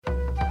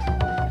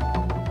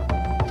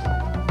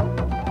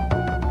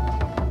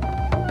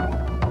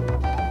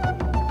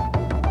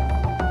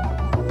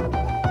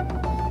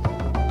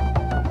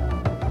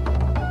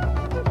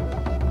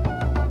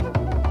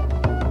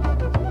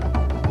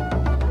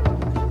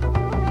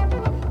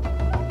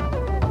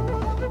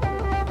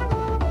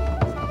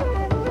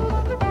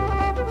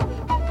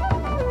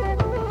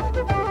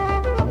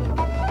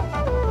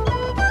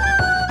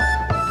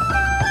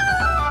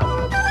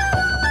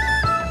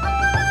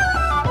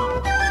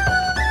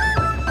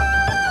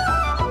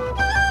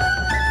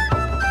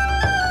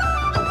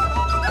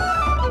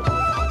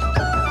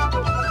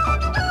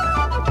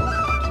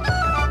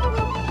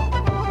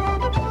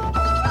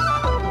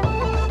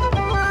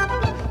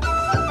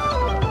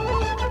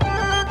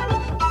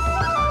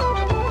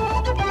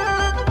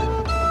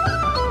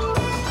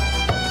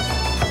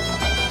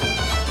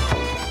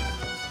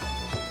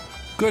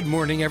Good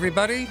morning,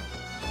 everybody.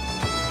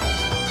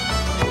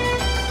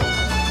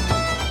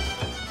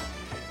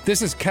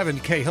 This is Kevin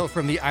Cahill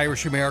from the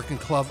Irish American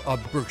Club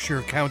of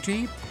Berkshire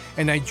County,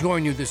 and I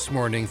join you this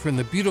morning from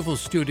the beautiful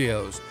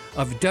studios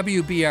of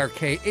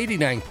WBRK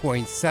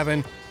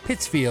 89.7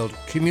 Pittsfield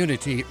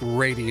Community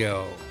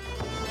Radio.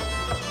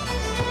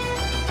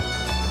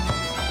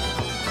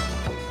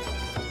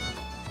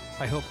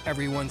 I hope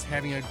everyone's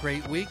having a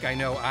great week. I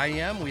know I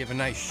am. We have a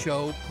nice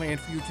show planned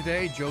for you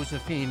today.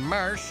 Josephine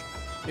Marsh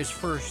is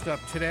first up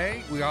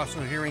today. We're also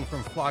hearing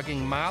from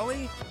Flogging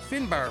Molly,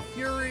 Finbar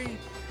Fury,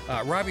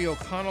 Robbie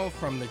O'Connell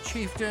from the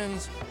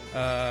Chieftains,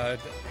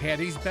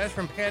 Patty's Best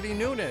from Patty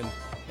Noonan,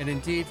 and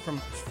indeed from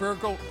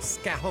Fergal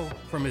Scahill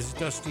from his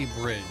Dusty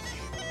Bridge.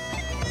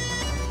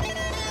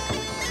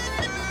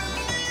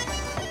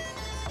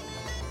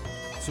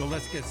 So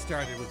let's get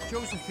started with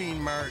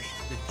Josephine Marsh,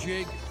 The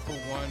Jig for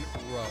One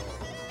Row.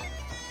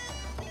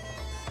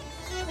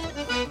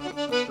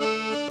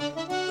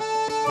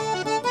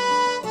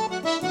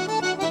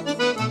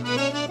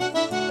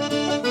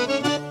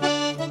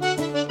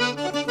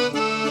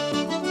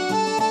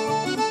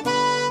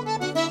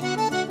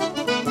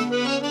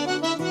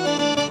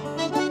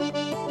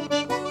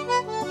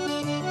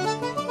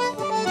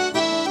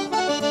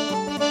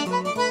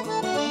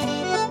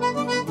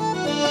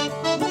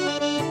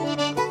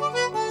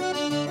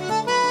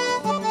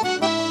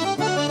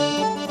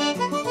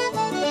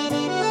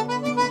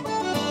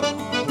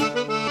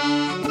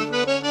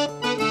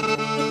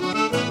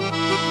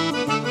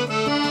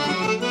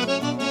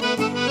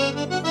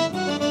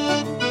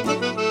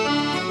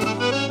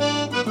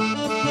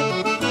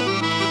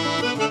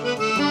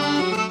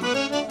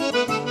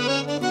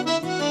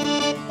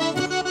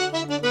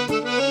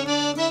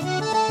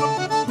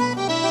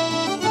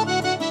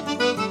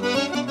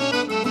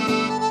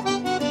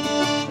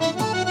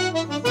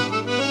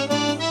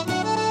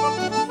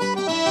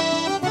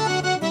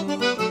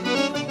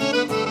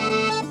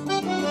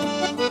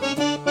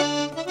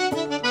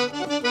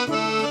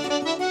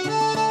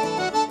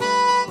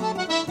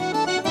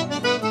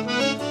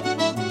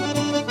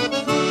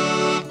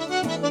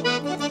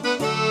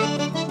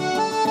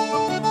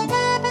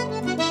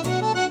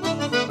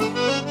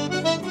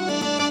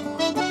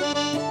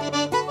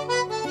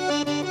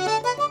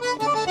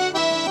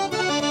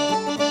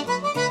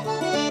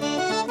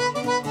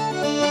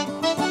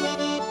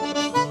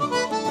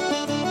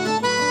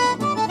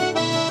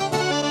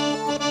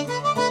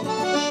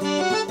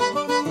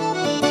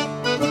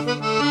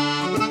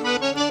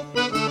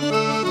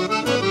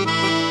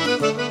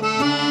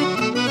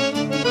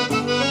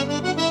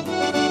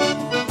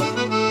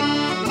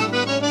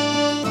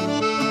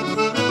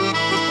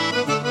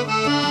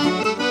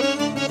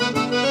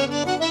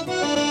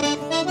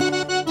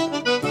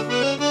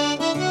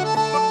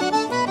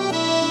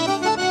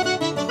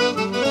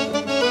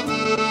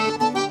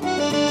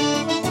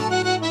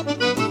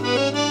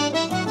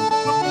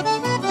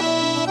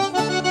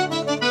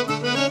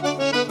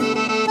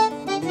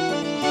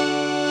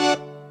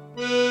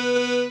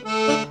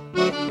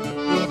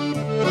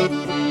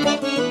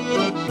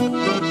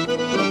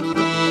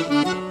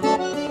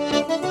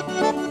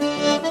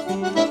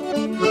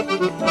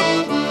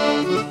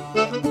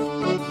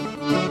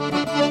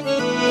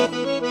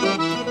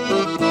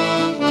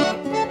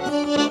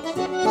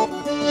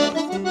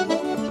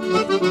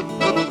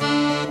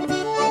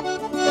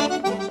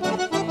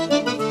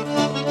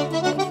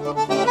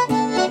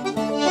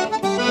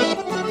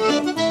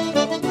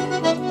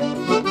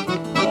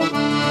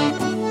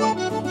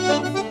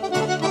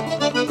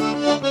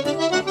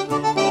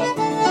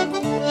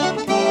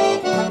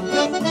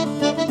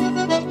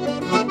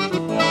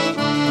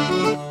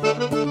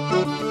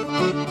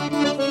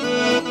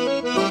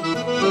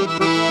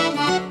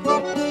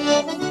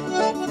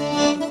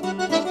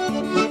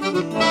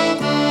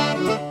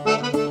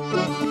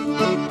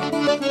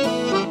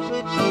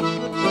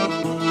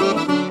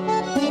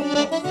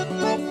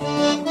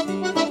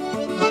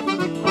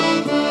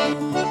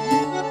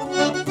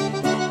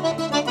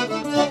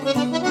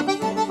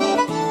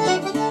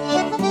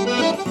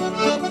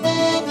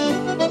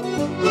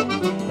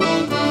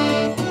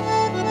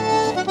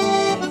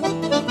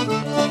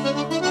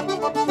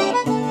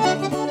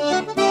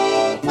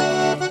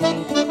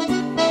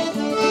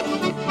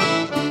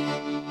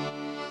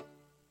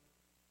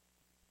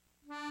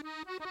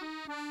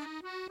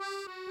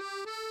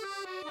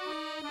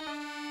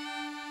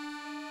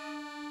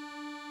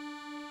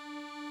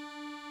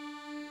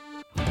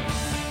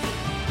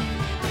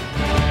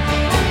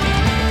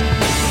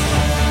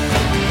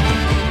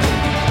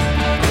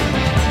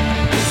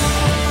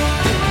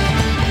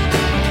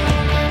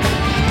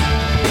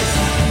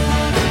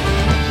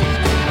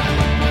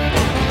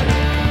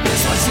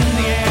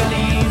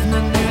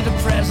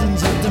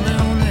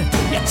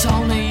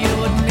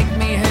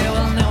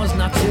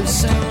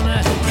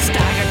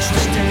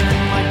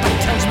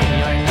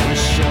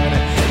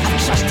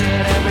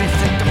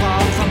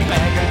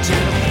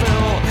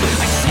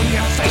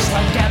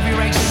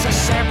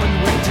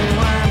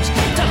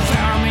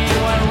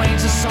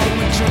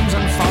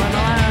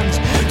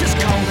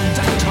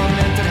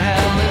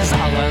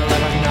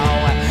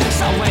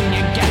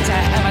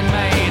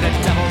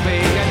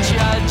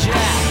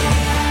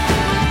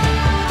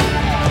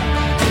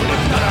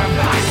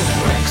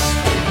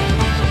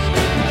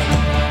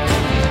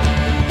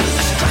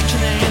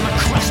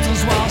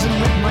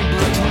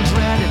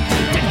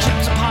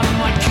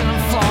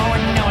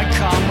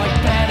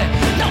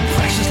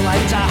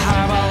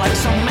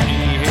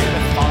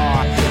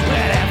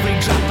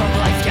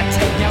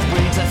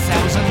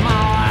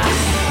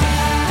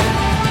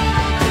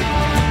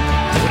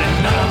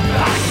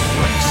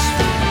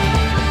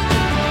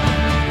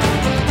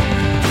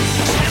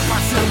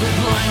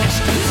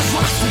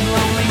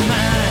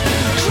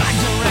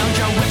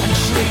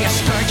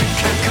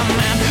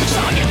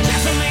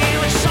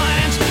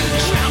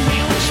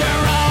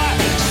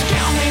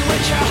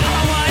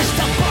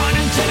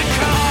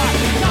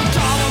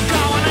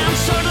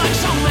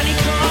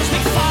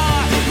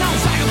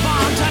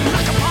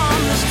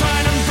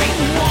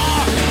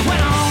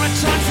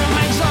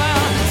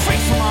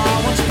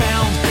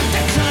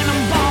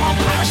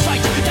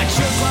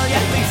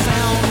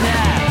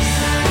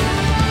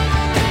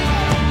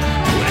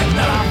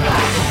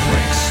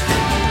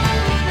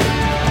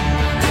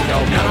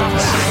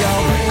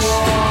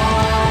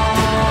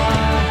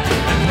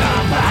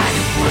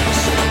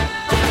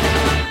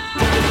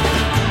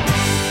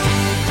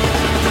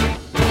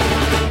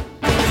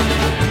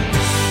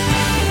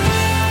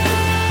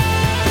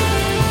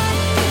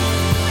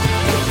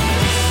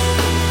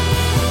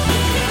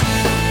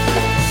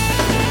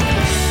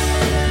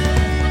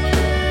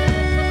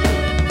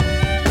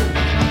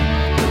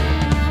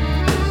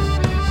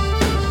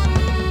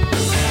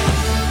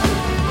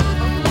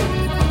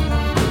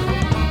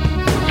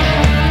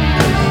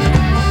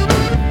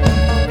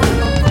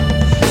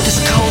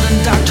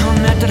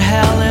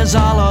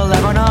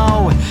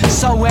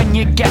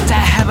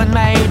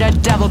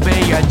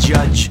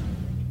 judge.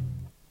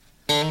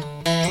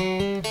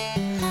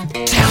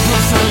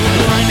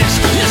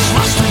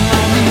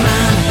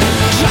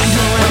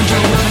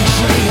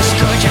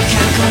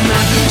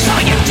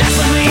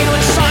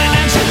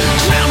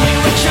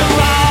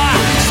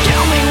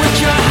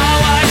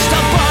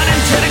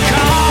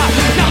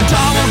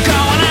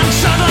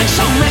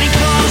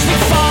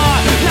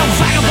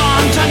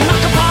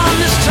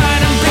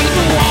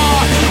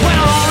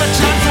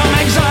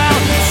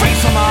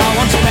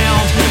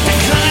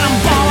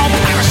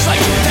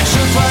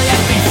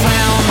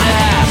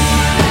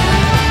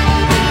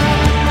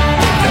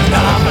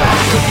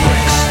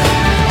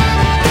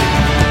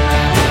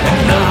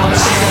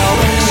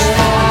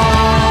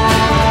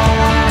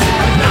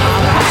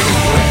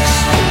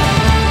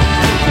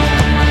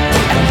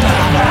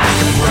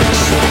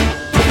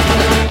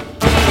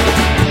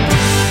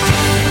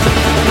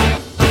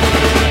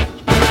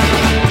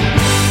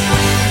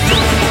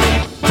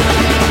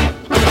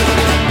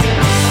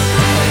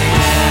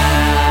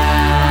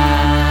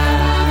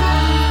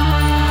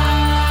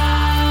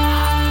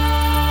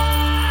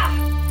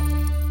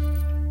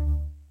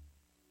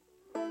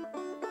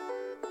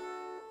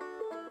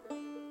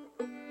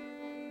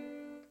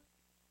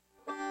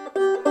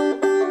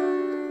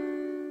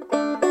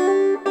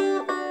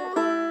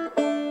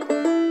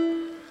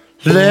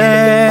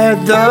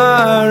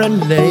 Leather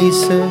and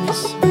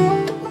laces,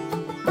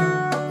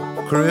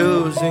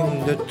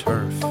 cruising the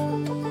turf.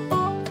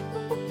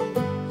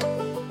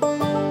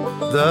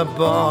 The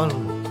ball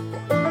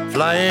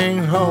flying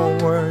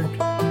homeward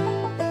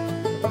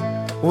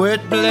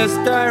with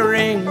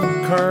blistering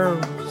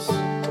curves.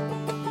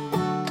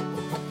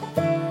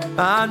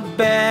 And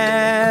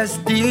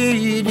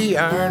Bestie the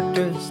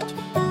artist,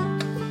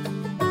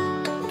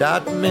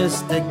 that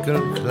mystical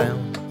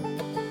clown.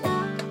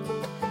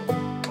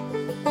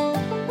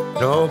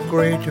 No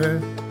greater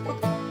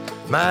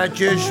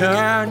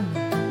magician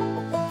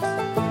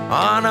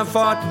on a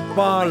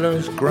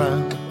footballer's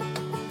ground.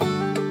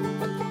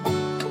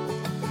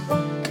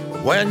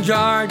 When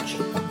George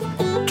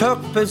took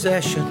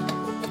possession,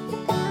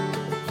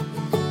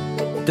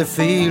 the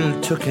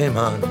field took him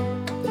on.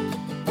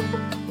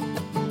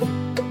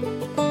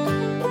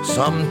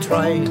 Some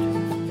tried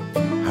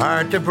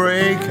hard to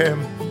break him.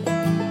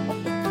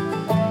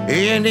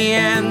 In the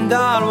end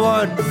all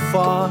would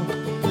fall.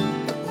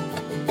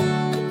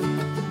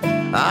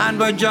 And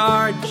when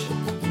George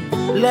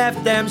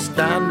left them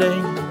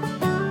standing,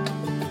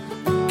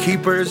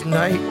 keeper's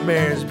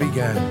nightmares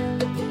began.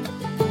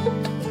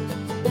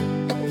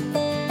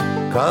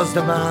 'Cause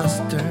the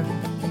master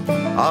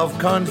of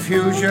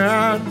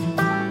confusion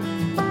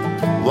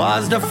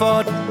was the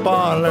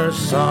footballer's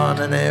son.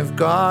 And if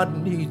God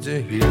needs a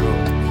hero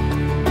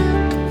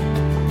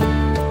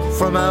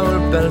from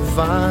old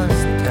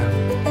Belfast town,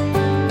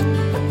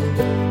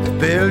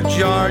 build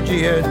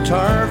Georgie a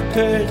turf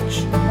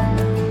pitch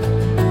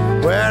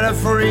where a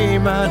free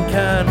man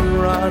can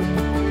run.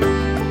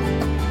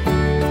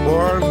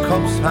 World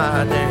Cup's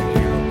had their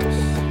heroes,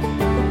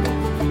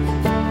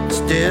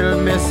 still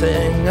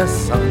missing a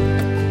son.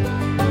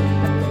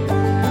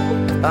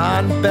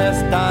 And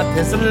best at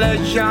his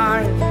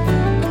leisure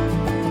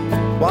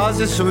was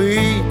the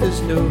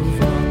sweetest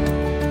of all.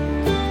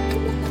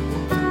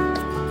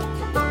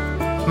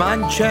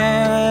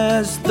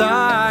 Manchester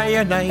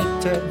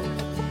United,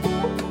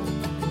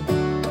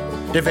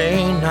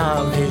 Devane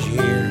all his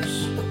years,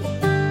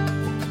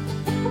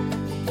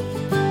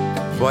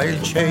 while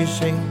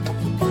chasing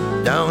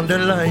down the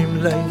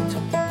limelight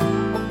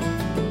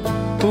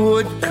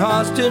would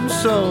cost him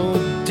so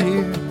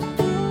dear.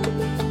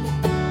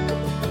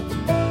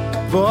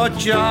 But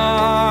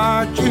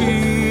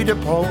Georgie the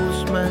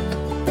postman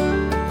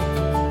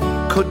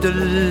could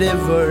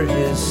deliver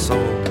his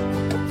soul,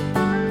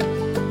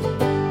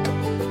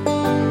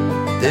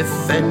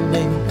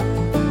 defending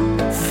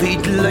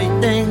feet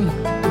lightning.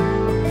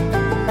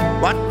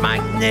 What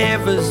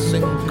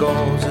magnificent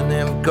goals. And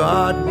if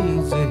God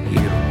needs a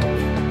hero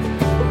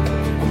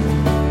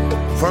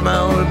from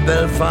old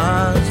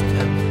Belfast,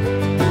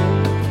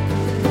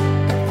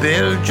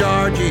 build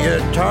Georgie a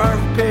turf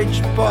pitch,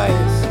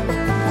 boys,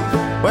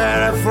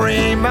 where a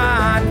free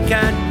man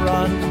can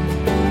run.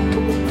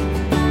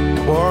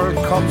 World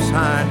Cup's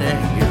had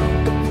their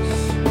heroes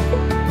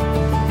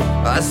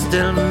are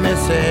still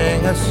missing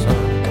a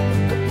son.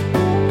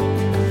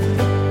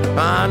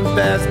 And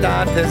best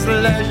at his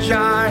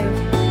leisure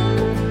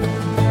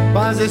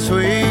was the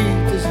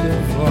sweetest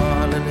of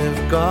all. And if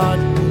God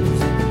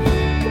needs it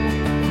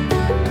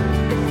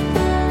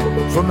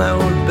from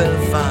old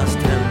Belfast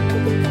town,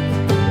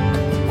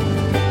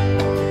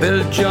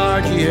 build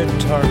Georgie a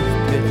turf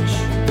pitch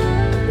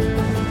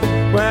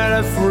where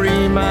a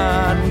free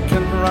man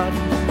can run.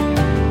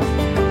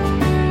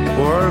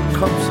 World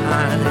Cup's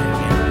had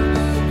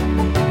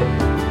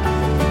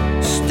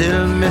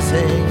still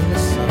missing the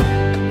sun.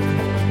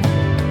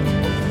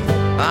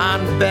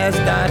 And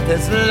best at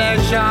his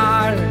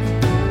leisure,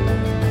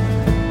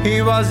 he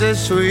was the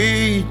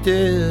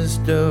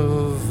sweetest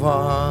of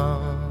all.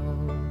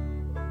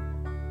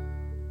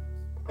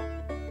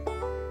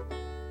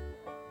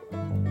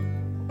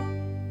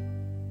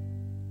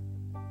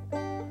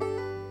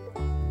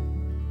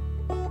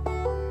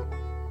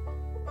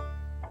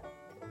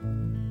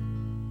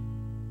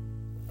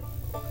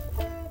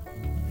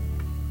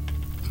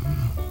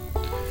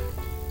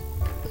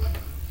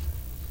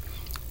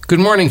 Good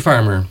morning,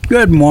 Farmer.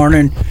 Good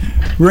morning.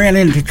 Ran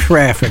into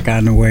traffic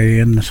on the way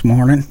in this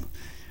morning.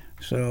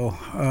 So,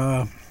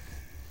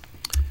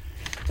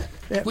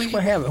 that's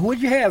what happened.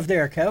 What'd you have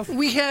there, Kev?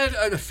 We had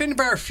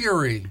Finbar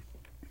Fury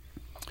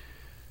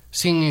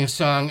singing a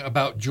song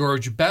about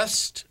George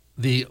Best,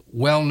 the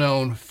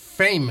well-known,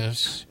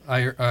 famous,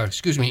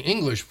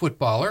 English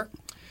footballer.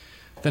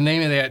 The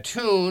name of that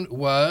tune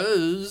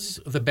was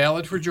The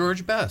Ballad for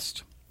George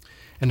Best,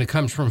 and it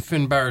comes from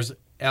Finbar's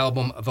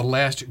album, The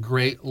Last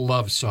Great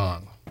Love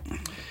Song.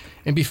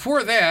 And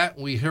before that,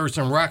 we heard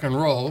some rock and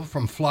roll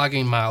from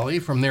Flogging Molly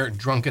from their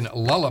Drunken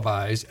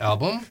Lullabies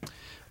album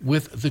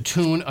with the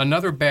tune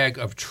Another Bag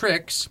of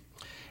Tricks.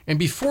 And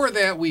before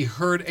that, we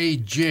heard a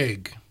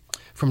jig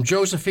from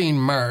Josephine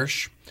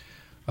Marsh.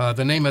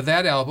 The name of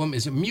that album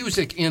is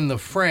Music in the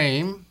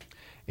Frame,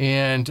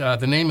 and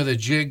the name of the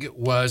jig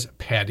was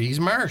Paddy's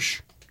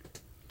Marsh,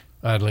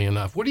 oddly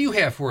enough. What do you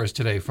have for us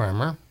today,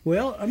 Farmer?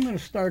 Well, I'm going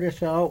to start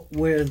us out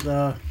with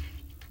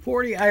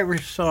 40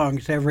 Irish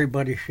songs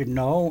everybody should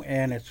know,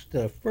 and it's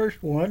the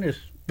first one is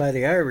by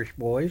the Irish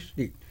Boys,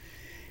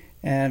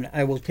 and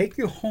I Will Take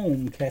You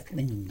Home,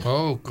 Kathleen.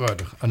 Oh,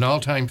 good. An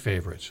all-time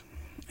favorite.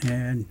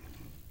 And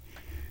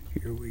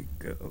here we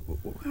go.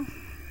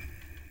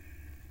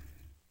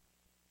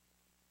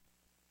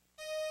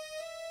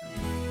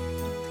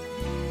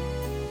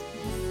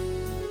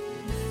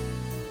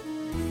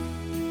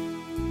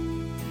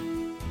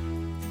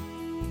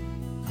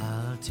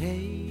 I'll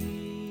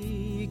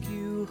take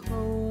you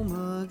home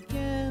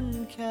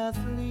again,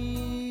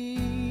 Kathleen,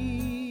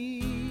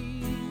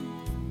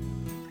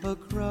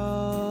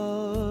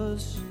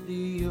 across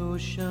the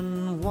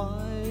ocean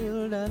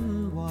wild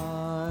and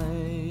wide,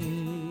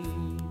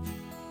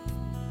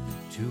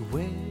 to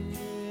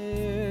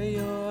where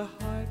your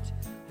heart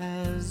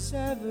has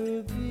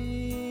ever been.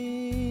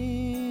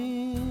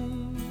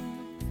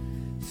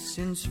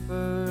 Since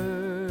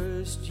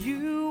first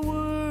you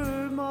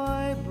were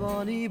my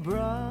bonny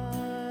bride,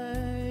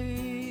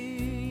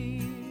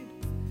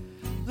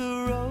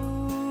 the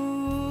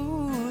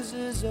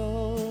roses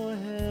all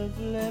have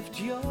left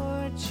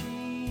your cheeks.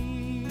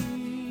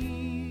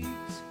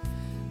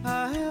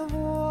 I have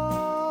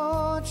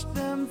watched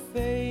them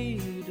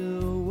fade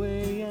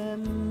away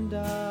and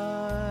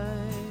die.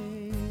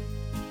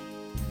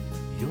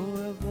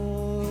 Your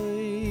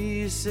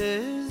voice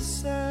is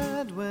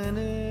sad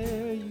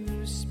whene'er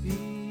you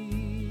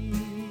speak,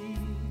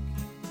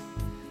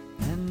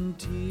 and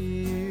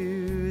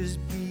tears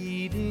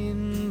beat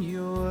in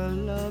your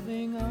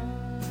loving eyes.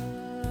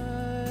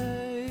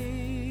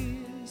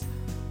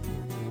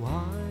 Oh,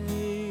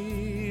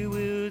 I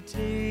will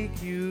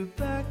take you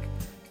back,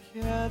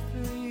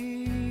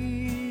 Kathleen,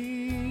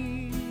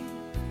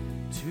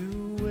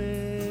 to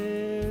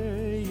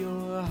where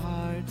your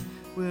heart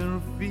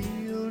will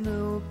feel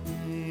no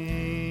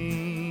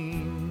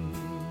pain.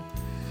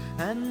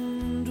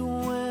 And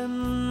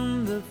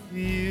when the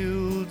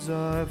fields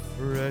are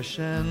fresh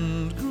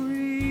and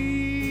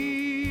green,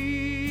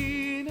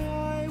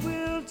 I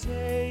will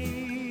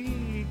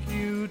take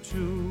you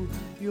to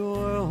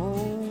your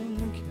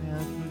home,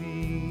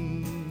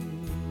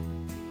 Kathleen.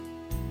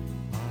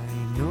 I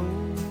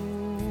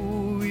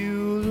know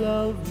you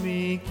love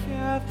me,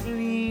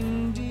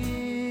 Kathleen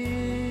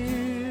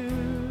dear.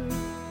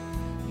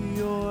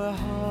 Your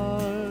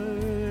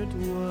heart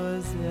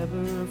was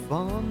ever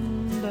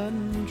fond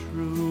and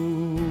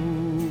true.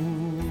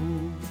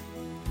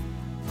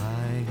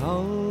 I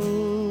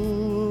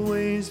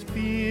always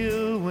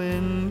feel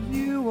when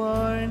you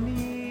are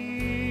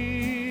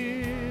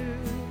near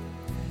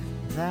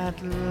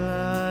that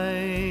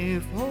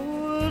life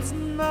holds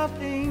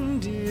nothing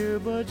dear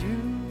but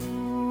you.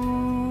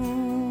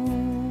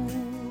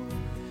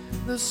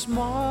 The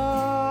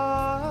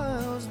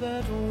smiles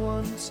that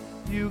once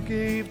you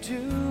gave to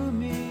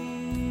me,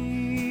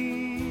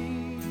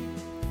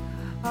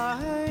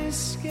 I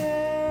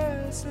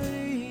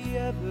scarcely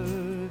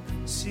ever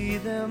see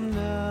them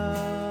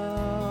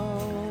now.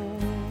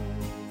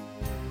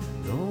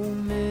 Though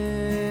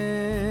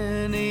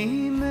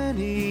many,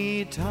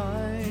 many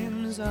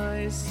times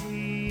I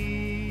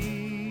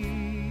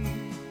see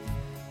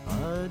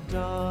a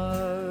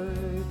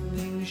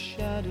darkening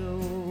shadow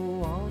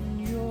on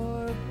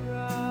your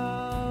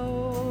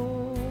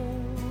brow,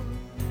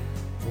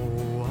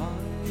 oh,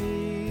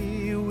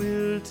 I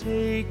will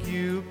take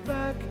you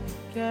back,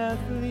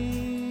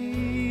 Kathleen,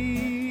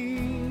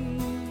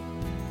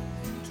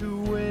 to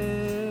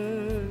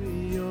where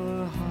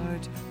your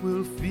heart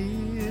will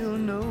feel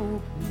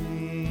no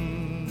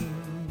pain.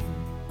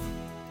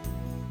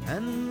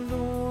 And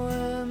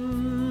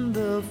when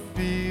the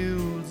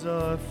fields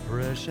are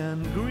fresh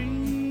and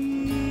green,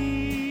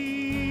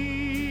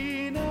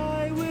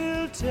 I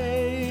will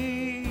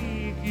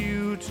take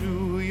you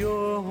to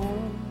your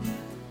home,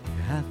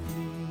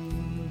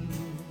 Kathleen.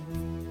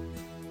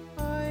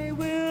 I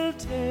will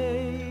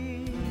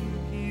take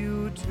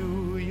you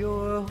to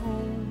your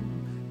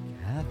home,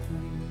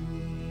 Kathleen.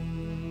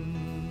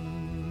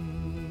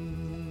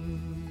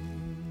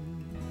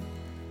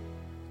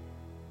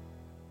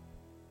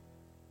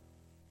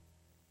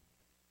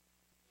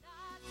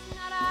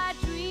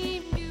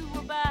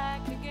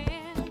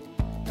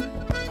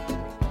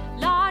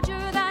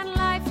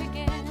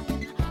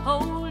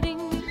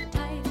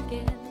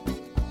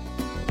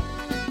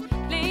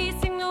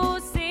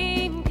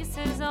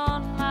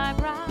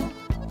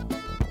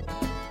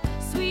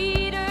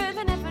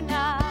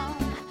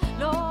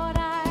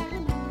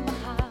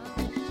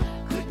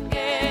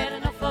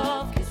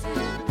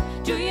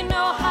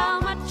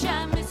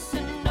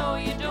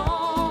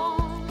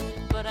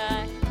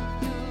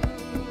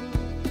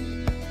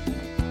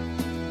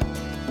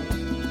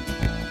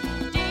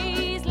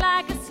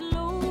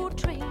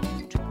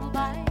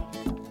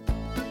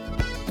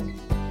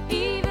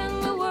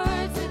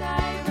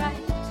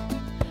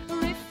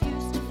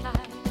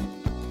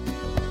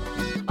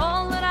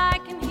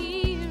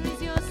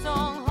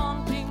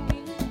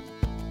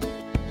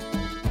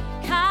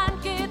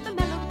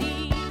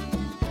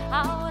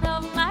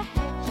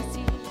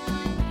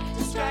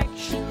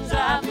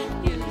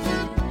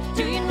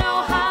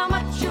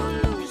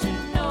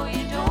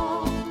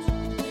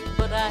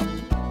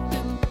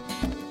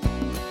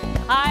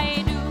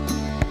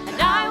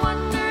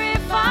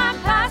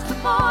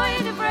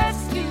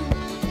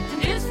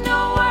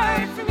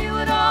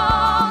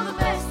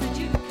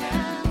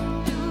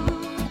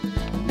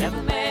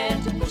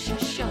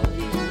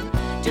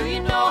 Do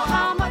you know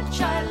how much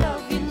I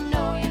love you?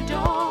 No, you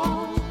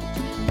don't,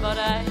 but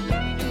I do.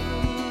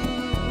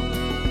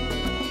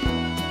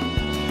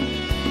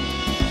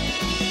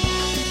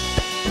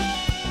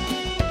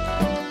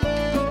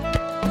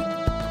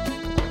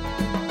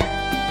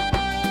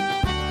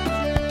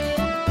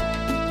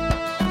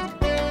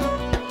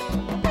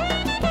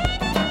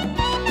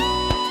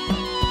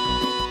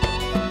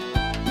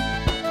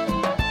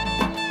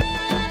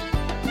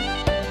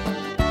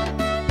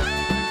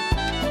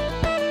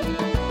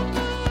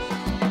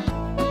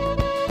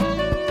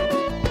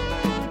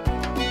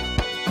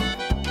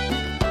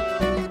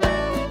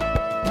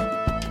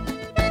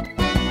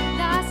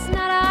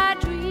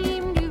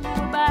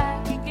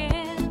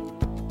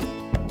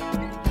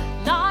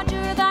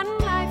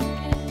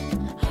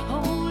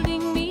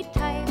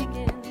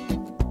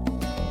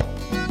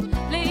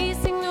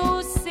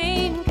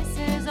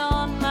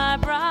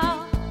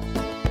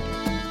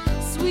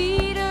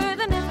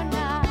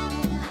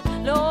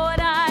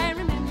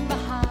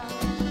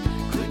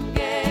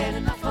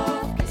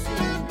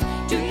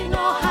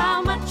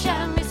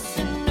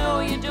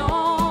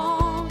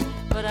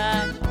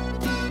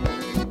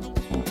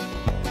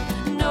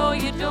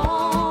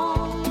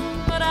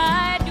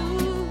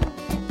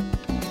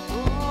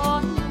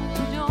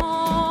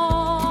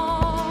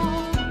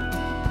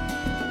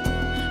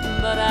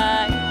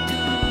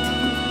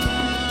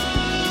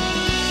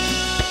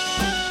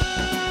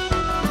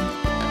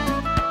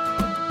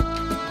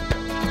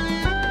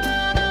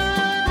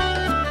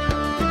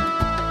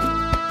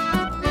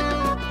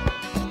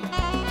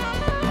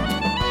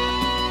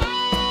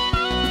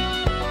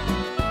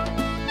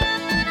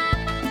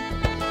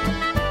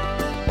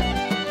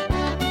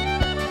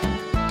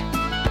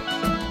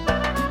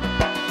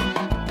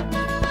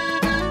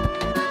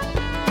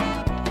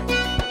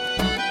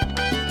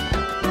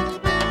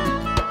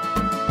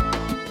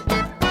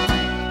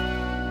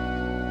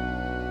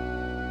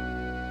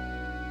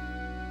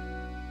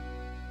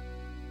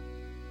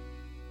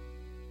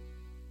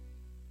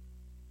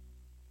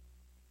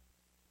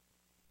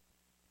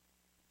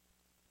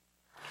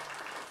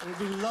 It would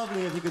be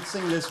lovely if you could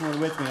sing this one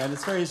with me, and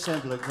it's very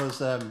simple because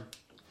the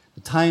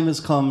time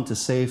has come to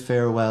say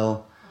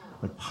farewell,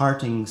 but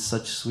parting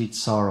such sweet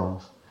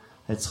sorrow.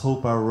 Let's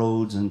hope our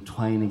roads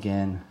entwine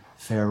again.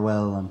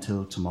 Farewell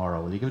until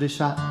tomorrow. Will you give it a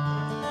shot?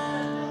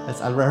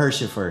 I'll rehearse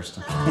you first.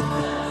 Okay?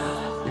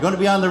 You're going to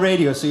be on the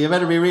radio, so you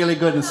better be really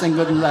good and sing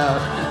good and loud.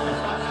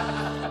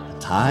 The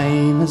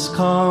time has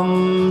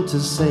come to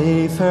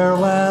say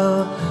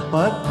farewell,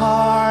 but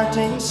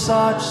parting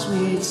such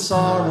sweet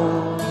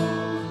sorrow.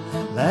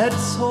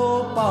 Let's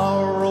hope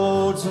our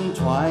roads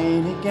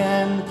entwine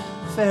again.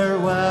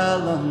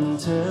 Farewell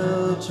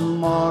until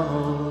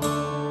tomorrow.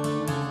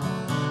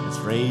 Let's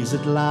raise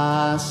at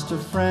last a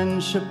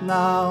friendship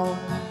now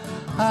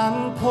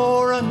and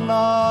pour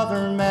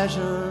another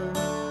measure.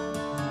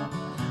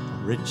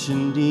 Rich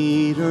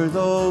indeed are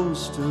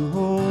those to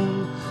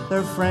whom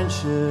their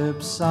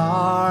friendships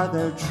are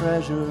their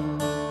treasure.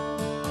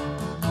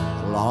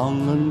 A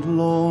long and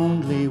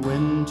lonely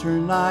winter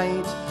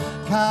night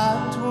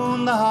can't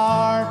wound the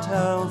heart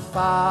held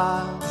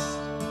fast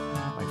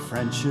by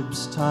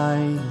friendship's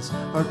ties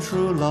or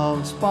true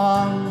love's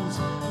bonds.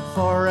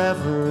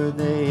 Forever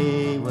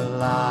they will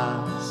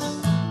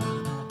last.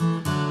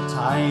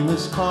 Time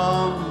has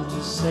come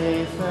to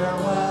say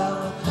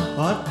farewell,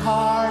 but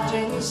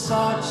parting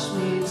such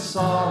sweet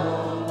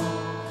sorrow.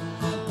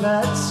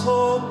 Let's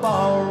hope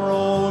our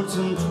roads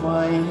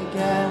entwine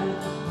again.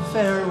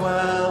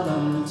 Farewell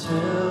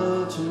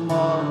until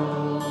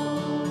tomorrow.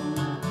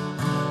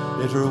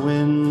 Bitter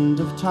wind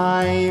of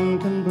time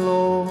can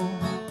blow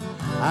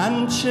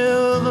and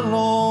chill the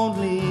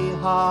lonely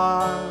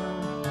heart,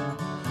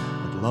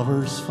 but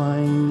lovers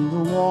find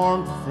the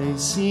warmth they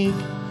seek,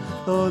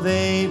 though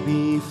they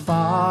be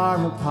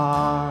far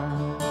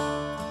apart.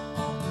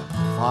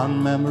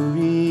 Fond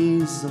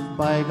memories of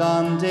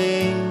bygone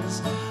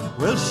days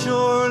will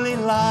surely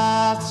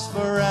last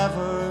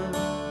forever.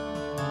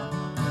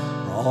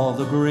 All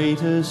the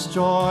greatest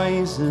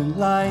joys in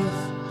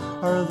life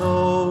are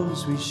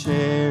those we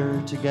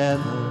share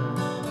together.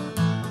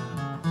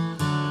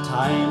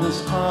 Time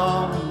has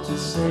come to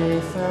say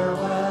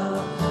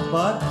farewell,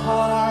 but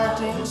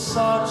parting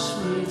such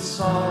sweet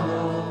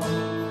sorrow.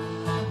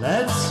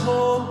 Let's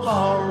hope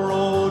our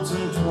roads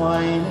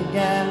entwine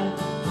again.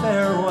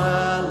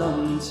 Farewell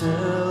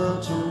until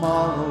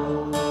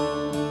tomorrow.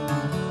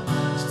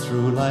 As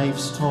through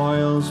life's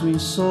toils we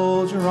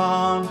soldier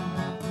on,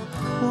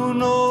 who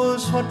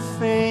knows what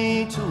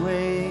fate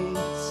awaits?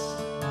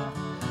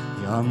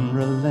 The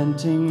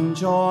unrelenting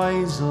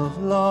joys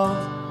of love,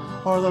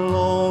 or the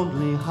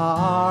lonely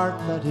heart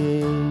that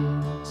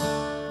aches.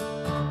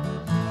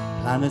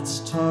 Planets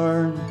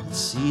turn,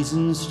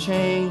 seasons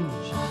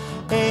change,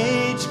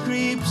 age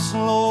creeps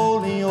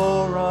slowly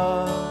o'er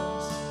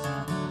us.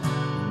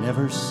 We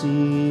never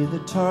see the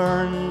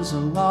turns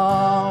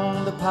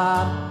along the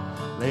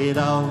path laid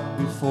out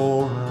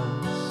before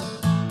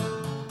us.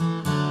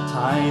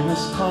 Time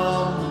has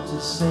come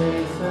to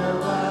say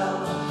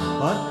farewell,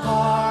 but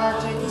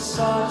parting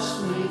such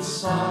sweet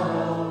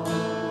sorrow.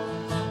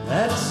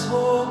 Let's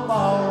hope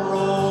our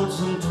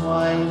roads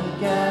entwine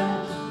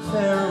again.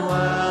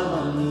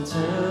 Farewell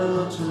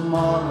until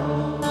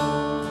tomorrow.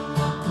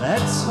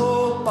 Let's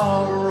hope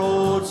our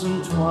roads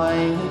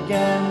entwine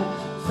again.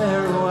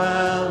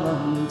 Farewell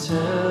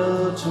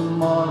until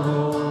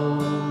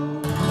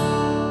tomorrow.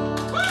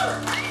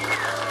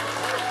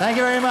 Thank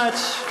you very much.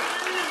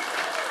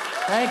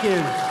 Thank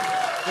you.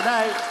 Good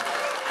night.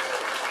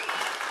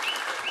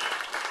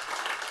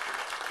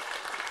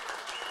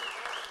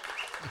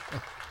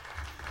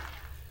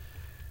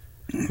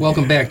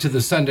 Welcome back to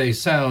the Sunday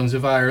Sounds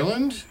of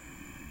Ireland.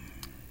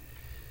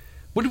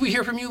 What did we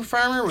hear from you,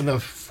 Farmer? With the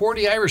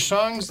 40 Irish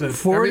songs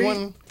that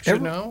everyone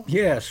should know?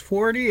 Yes,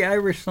 40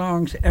 Irish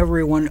songs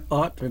everyone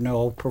ought to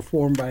know,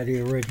 performed by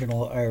the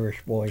original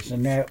Irish Boys.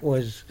 And that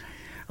was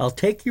I'll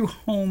Take You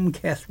Home,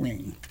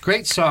 Kathleen.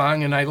 Great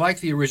song, and I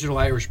like the original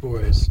Irish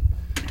Boys.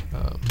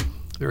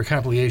 They're a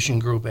compilation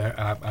group,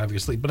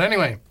 obviously. But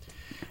anyway,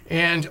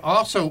 and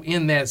also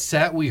in that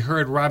set, we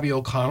heard Robbie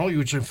O'Connell,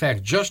 which in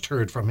fact just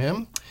heard from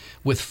him,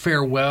 with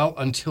Farewell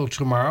Until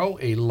Tomorrow,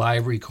 a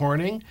live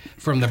recording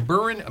from the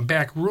Burren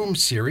Back Room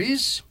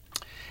series.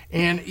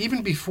 And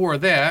even before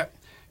that,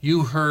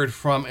 you heard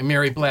from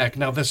Mary Black.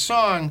 Now, the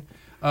song,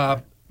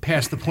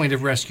 Past the Point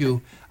of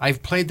Rescue,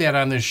 I've played that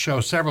on this show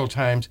several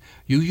times.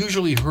 You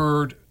usually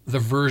heard the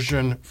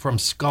version from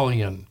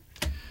Scullion,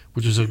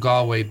 which is a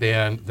Galway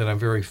band that I'm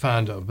very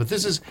fond of. But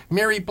this is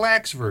Mary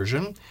Black's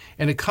version,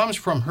 and it comes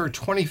from her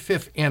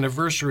 25th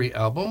anniversary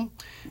album.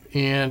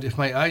 And if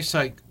my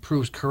eyesight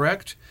proves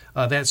correct,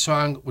 that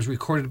song was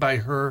recorded by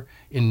her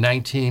in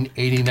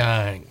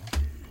 1989.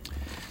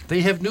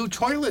 They have new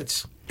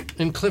toilets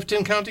in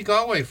Clifton, County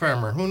Galway,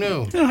 Farmer. Who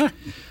knew?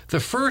 The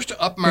first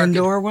upmarket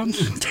Indoor ones?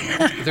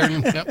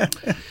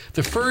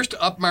 The first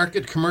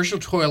upmarket commercial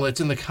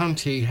toilets in the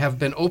county have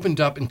been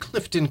opened up in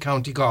Clifton,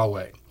 County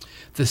Galway.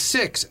 The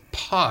 6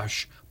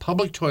 posh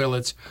public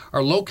toilets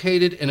are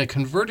located in a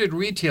converted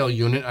retail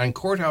unit on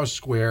Courthouse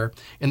Square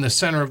in the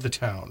center of the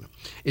town.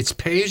 It's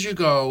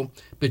pay-as-you-go,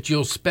 but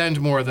you'll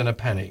spend more than a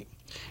penny.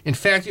 In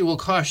fact, it will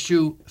cost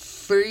you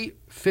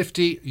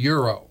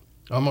 €3.50,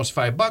 almost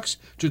 $5,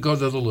 to go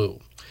to the loo.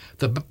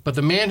 But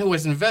the man who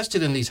has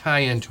invested in these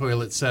high-end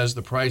toilets says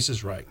the price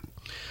is right.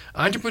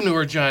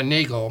 Entrepreneur John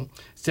Nagel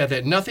said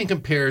that nothing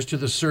compares to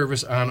the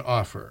service on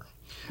offer.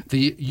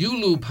 The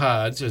ULU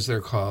pods, as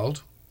they're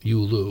called,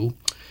 ULU,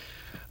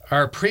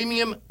 are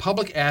premium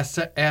public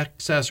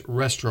access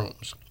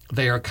restrooms.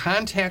 They are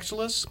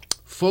contactless,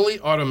 fully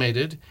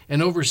automated,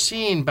 and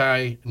overseen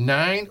by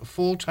 9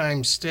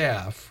 full-time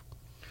staff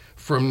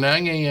from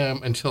 9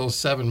 a.m. until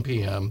 7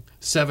 p.m.,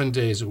 7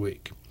 days a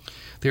week.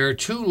 There are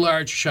 2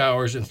 large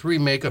showers and 3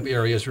 makeup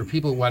areas for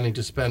people wanting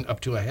to spend up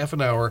to a half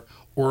an hour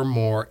or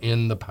more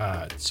in the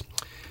pods.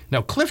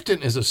 Now,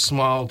 Clifton is a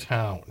small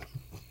town.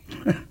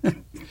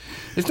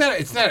 It's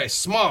not a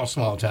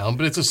small town,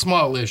 but it's a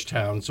smallish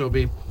town. So it'll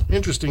be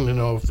interesting to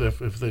know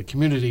if the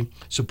community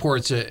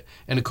supports it.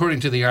 And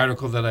according to the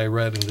article that I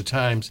read in the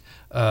Times,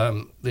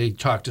 they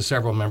talked to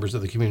several members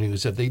of the community who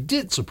said they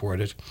did support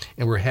it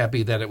and were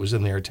happy that it was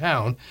in their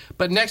town.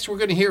 But next we're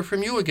going to hear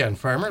from you again,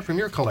 Farmer, from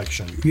your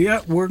collection.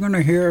 Yeah, we're going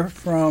to hear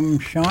from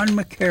Sean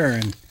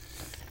McCarran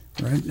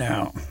right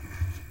now.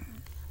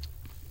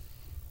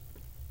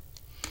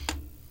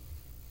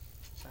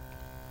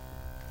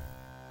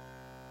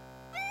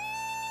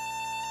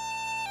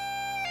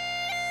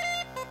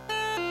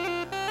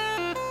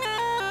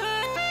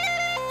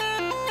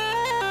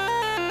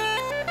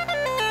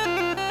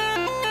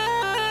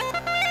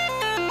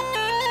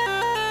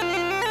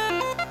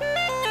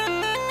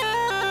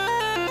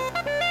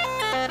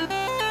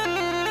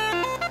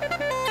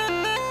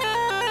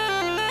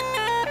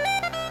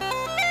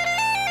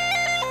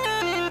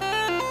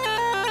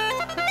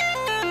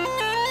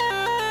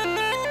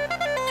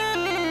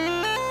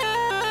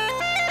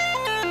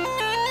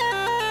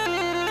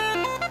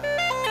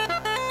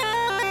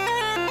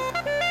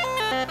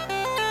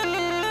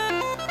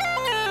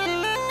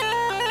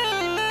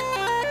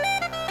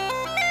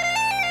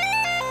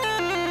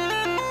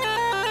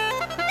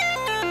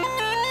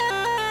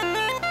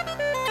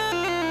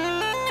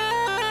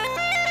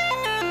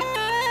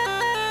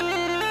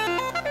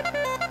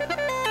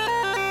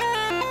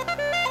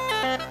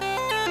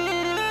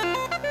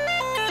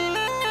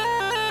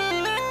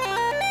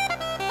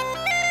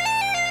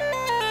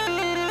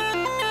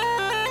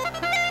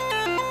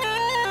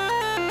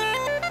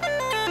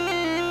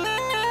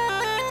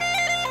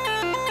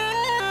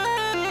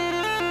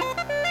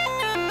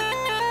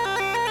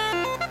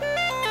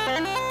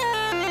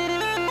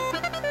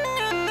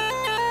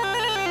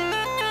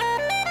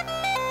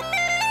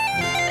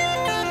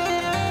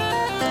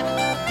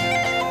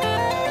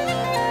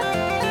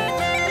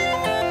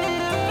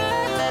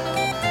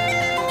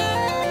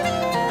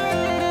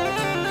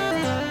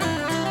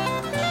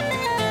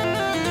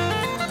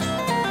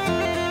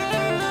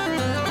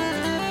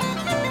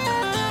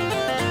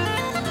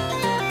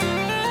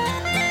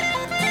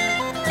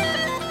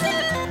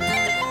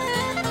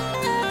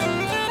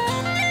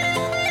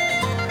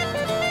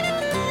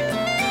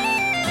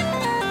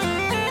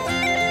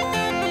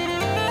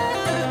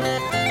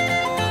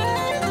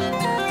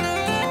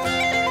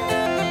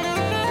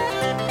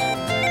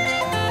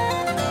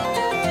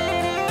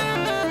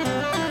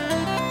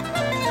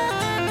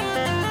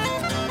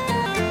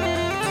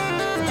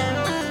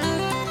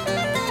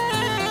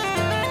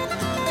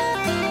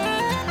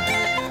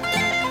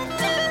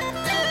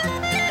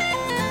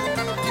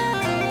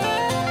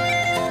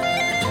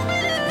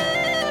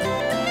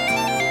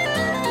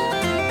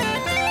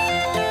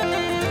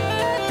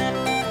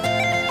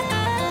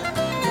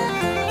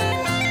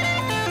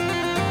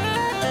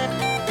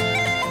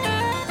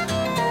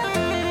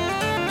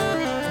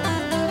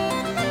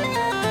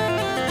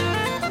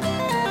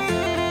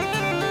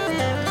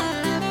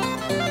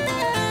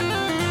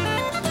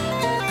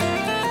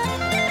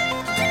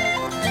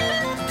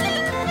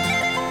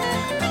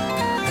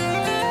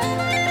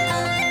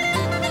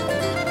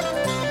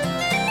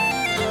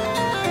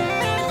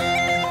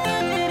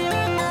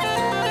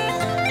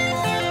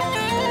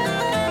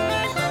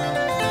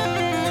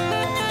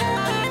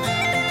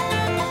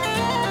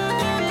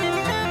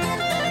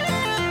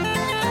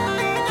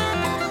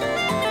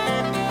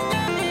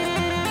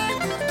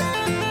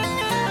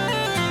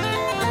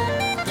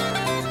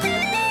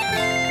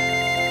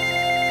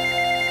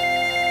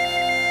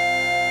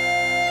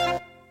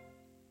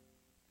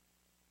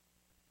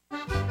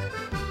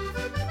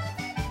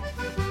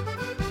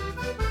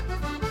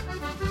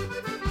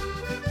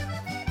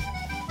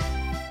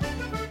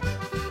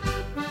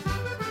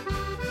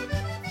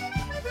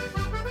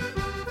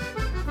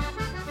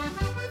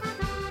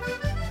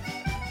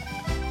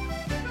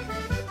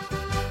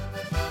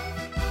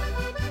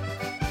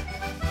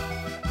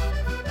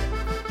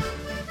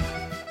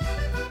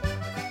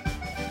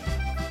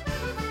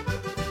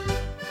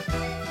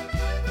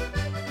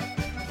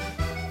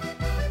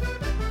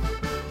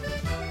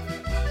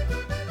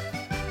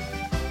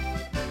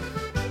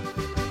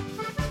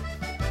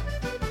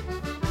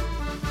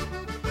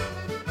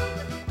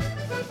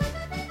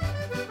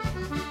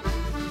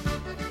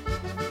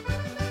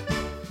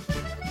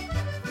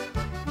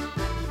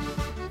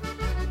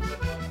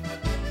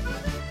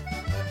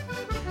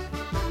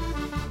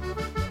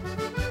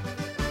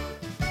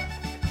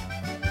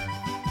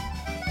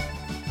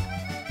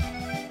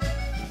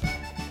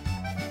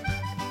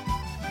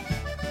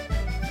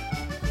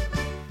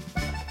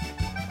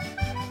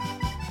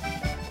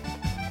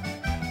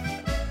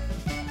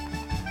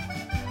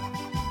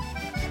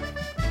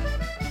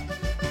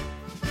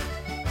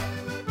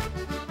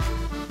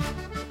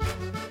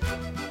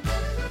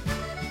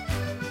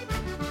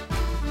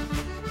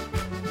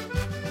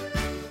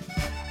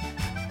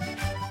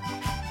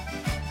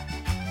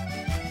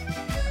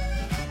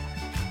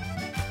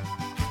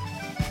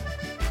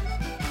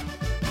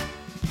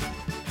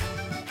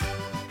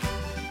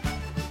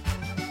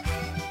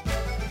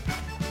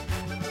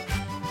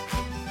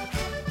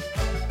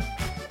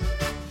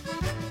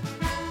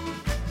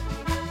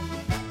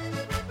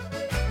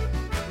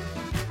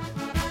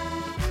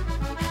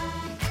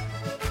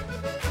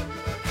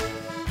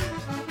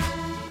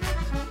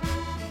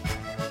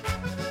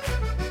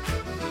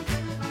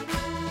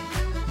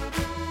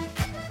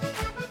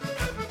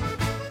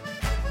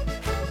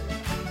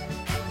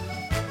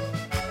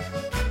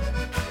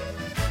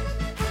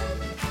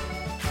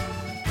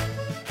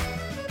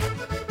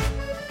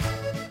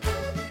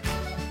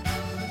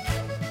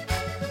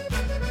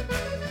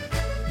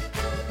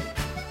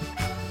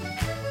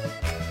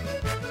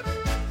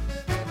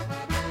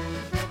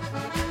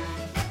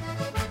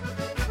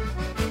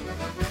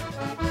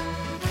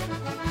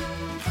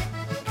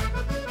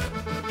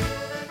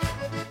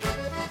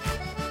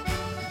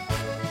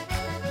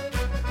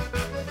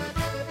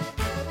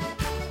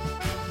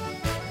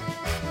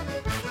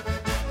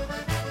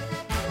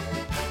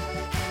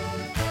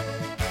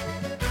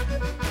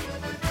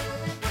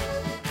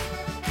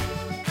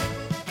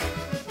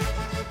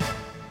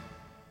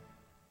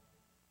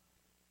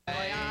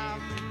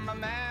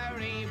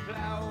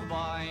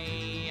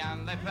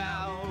 they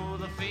plough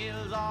the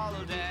fields all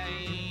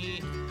day.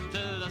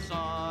 Till the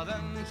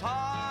sudden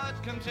thought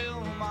came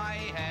to my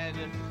head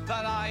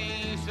that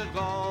I should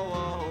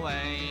go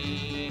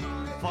away.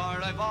 For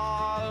I've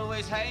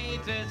always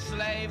hated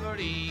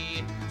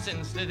slavery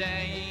since the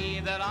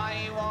day that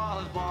I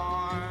was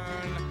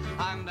born.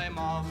 And I'm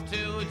off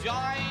to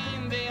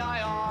join the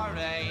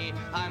IRA,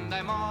 and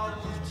I'm off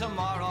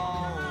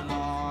tomorrow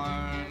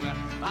morn.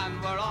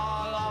 And we're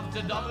all off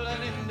to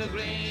Dublin in the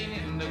green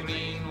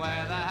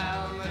where the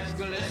helmets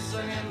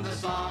glisten in the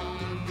sun,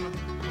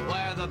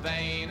 where the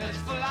bayonets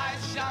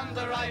flash and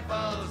the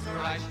rifles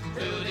crash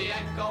to the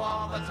echo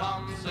of a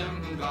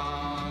Thompson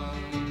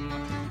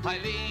gun. I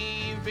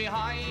leave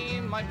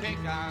behind my pick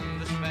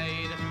and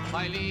spade,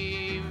 I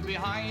leave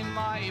behind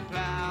my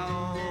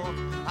plough,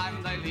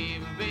 and I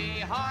leave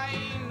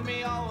behind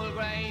me old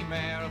grey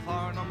mare,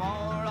 for no more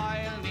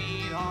I'll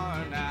need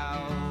her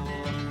now.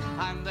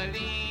 And I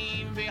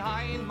leave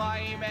behind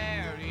my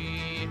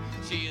Mary,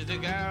 she's the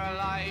girl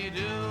I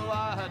do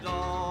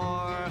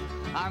adore,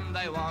 and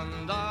I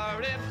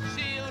wonder if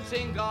she'll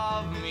think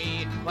of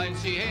me when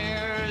she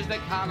hears the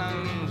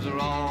cannons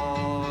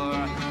roar.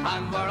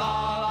 And we're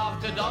all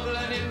off to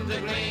Dublin in the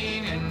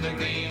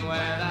green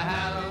where the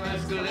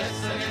helmets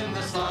glisten in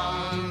the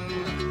sun,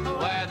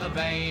 where the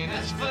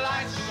bayonets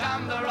flash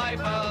and the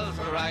rifles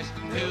crash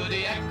to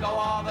the echo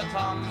of a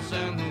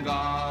Thompson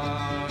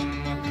gun.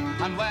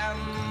 And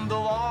when the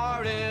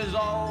war is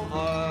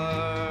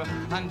over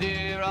and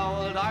dear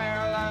old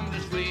Ireland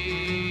is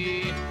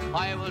free,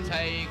 I will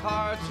take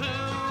her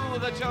to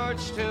the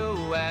church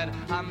to wed,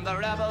 and the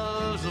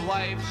rebel's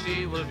wife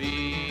she will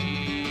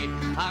be.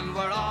 And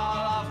we're all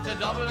off to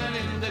Dublin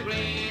in the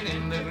green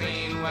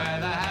where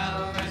the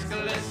helmets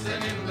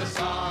glisten in the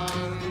sun,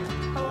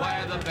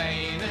 where the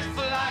bayonets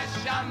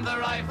flash and the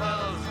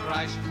rifles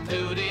crash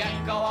to the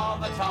echo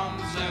of a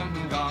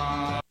Thompson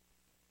gun.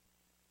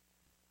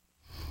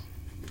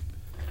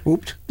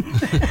 Oops.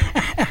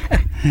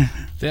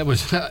 That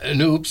was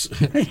an oops.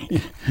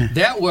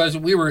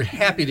 We were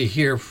happy to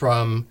hear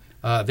from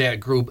that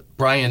group,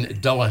 Brian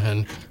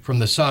Dullahan, from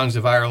the Songs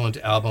of Ireland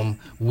album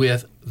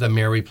with the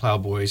Merry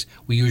Ploughboys.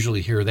 We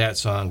usually hear that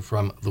song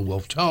from the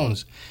Wolf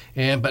Tones.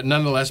 But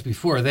nonetheless,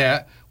 before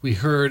that, we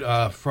heard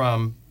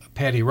from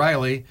Paddy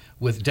Riley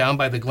with Down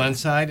by the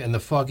Glenside and the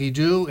Foggy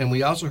Dew, and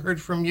we also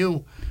heard from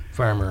you,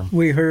 Farmer.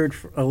 We heard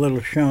a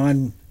little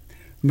Sean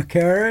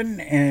McCarran,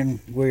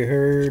 and we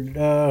heard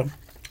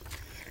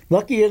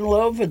Lucky in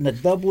Love and the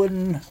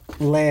Dublin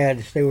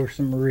Lads. They were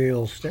some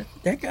reels.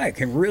 That guy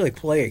can really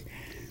play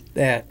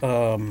that.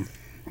 The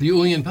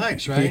Uilleann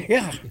pipes, right?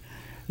 Yeah,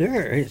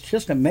 it's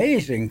just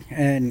amazing,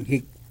 and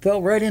he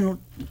fell right in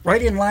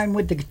line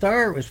with the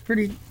guitar. It was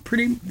pretty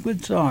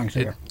good songs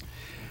there.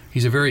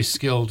 He's a very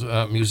skilled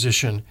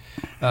musician.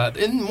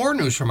 In more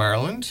news from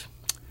Ireland,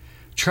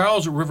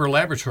 Charles River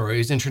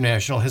Laboratories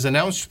International has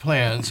announced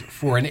plans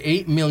for an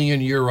 €8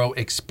 million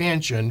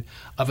expansion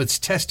of its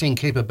testing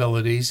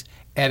capabilities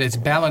at its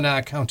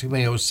Ballina, County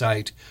Mayo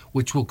site,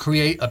 which will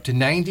create up to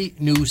 90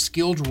 new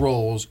skilled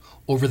roles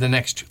over the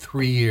next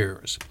 3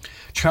 years.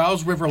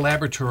 Charles River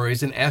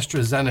Laboratories and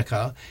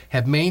AstraZeneca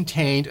have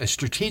maintained a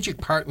strategic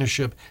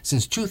partnership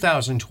since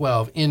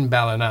 2012 in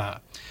Ballina.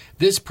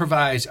 This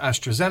provides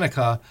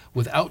AstraZeneca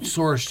with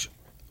outsourced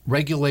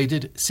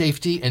regulated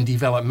safety and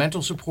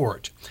developmental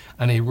support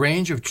on a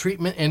range of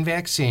treatment and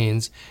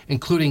vaccines,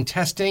 including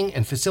testing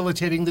and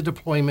facilitating the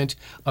deployment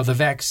of the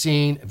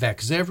vaccine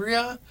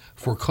Vaxzevria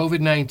for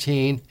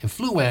COVID-19 and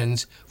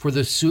Fluenz for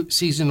the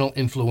seasonal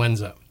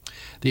influenza.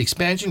 The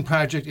expansion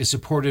project is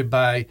supported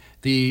by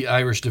the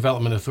Irish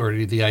Development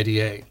Authority, the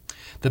IDA.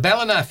 The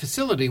Ballina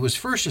facility was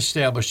first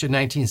established in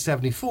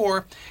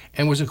 1974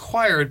 and was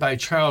acquired by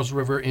Charles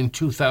River in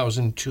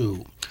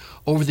 2002.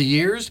 Over the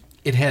years,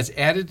 it has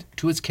added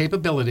to its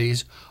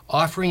capabilities,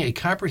 offering a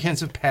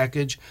comprehensive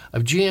package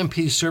of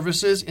GMP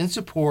services in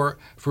support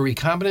for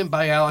recombinant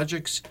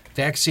biologics,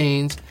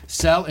 vaccines,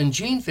 cell and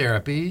gene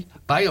therapy,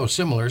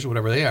 biosimilars,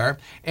 whatever they are,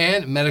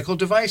 and medical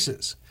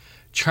devices.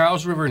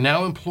 Charles River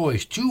now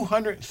employs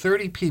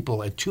 230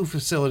 people at 2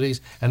 facilities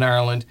in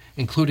Ireland,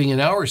 including in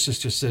our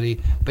sister city,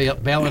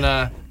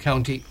 Ballina,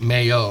 County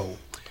Mayo.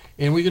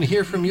 And we're going to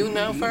hear from you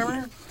now,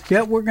 Farmer?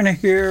 Yeah, we're going to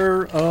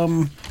hear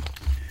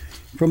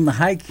from the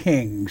High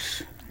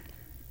Kings.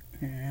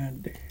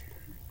 And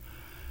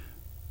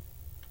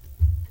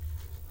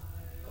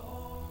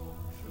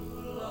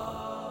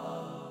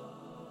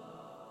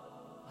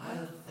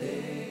I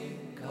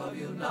think of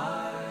you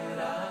night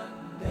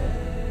and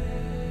day.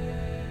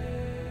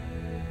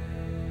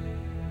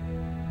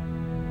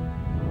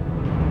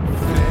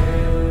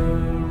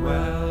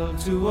 Farewell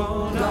to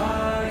old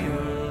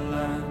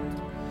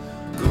Ireland.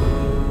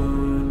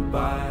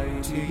 Goodbye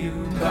to you,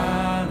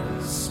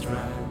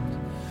 Bannistrand.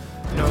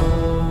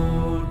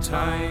 No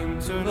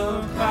time to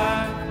look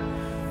back,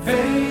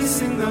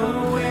 facing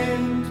the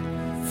wind,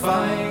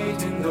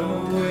 fighting the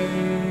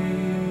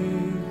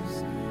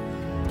waves.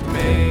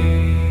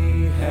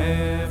 May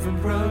heaven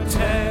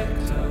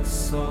protect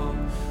us all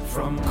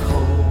from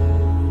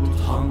cold,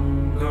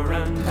 hunger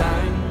and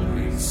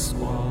angry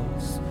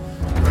squalls.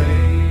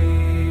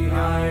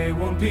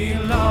 be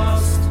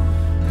lost.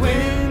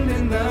 Wind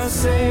in the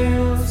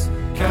sails,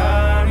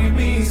 carry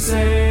me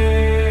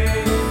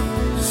safe.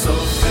 So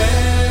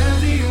fare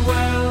thee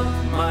well,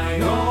 my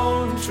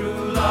own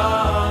true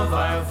love,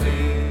 I'll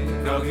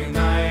think of you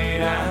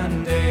night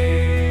and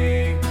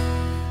day.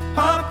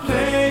 A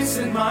place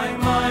in my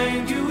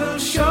mind you will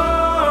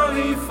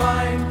surely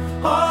find,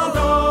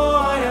 although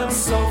I am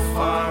so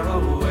far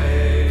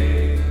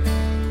away.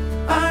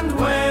 And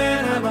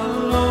when I'm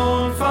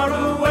alone, far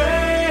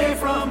away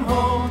from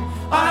home,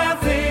 I'll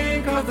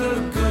think of the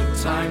good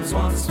times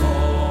once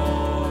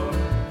more,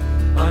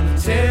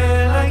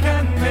 until I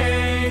can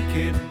make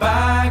it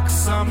back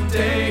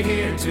someday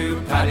here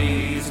to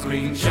Paddy's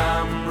green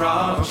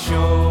shamrock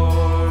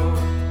shore.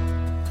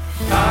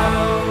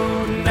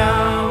 Out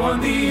now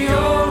on the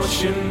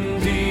ocean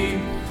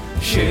deep,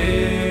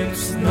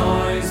 ship's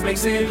noise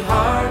makes it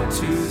hard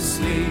to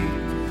sleep.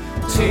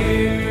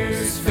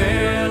 Tears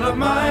fill up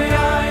my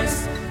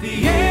eyes, the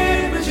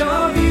image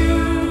of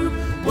you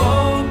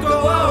won't go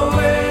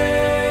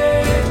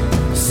away.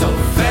 So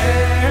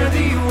fare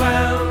thee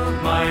well,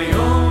 my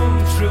own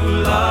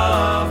true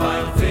love,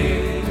 I'll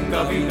think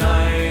of you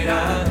night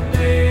and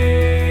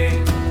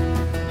day.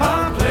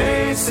 A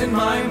place in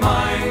my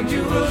mind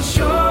you will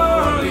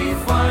surely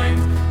find,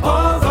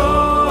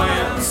 although I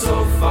am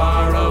so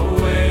far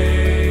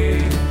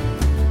away.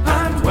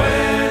 And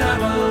when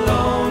I'm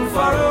alone,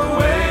 far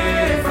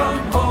away from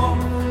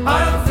home,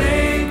 I'll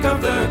think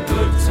of the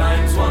good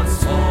times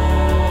once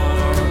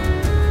more,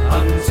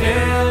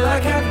 until I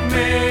can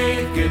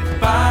make it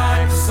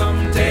back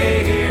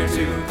someday here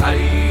to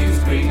Paddy's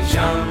green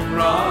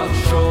shamrock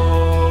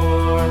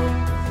shore.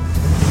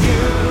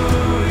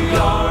 New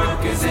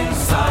York is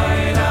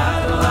inside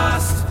at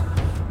last,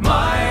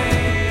 my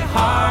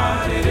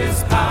heart it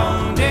is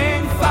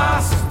pounding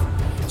fast,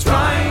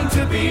 trying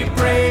to be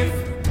brave,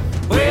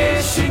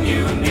 wishing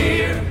you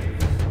near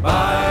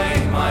by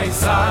my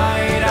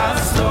side at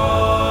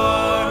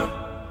store.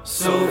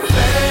 So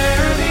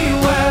fare thee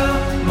well,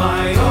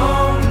 my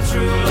own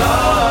true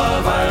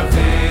love, I'll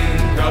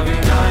think of you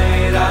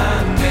night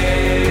and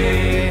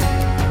day.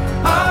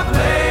 A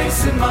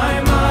place in my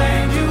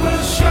mind you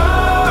will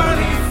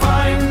surely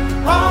find,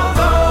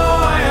 although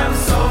I am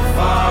so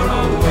far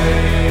away.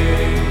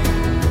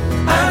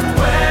 And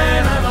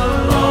when I'm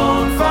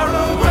alone, far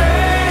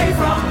away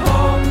from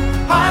home,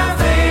 I'll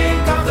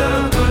think of the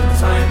good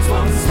times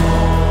once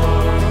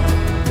more,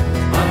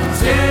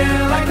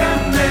 until I can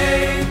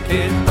make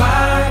it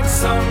back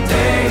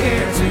someday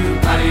here to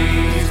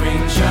Paddy's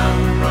green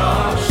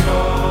shamrock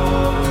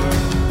shore.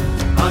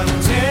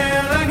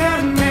 Until I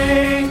can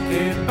make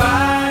it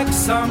back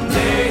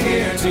someday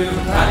here to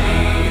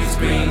Paddy's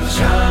green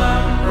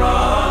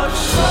shamrock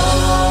shore.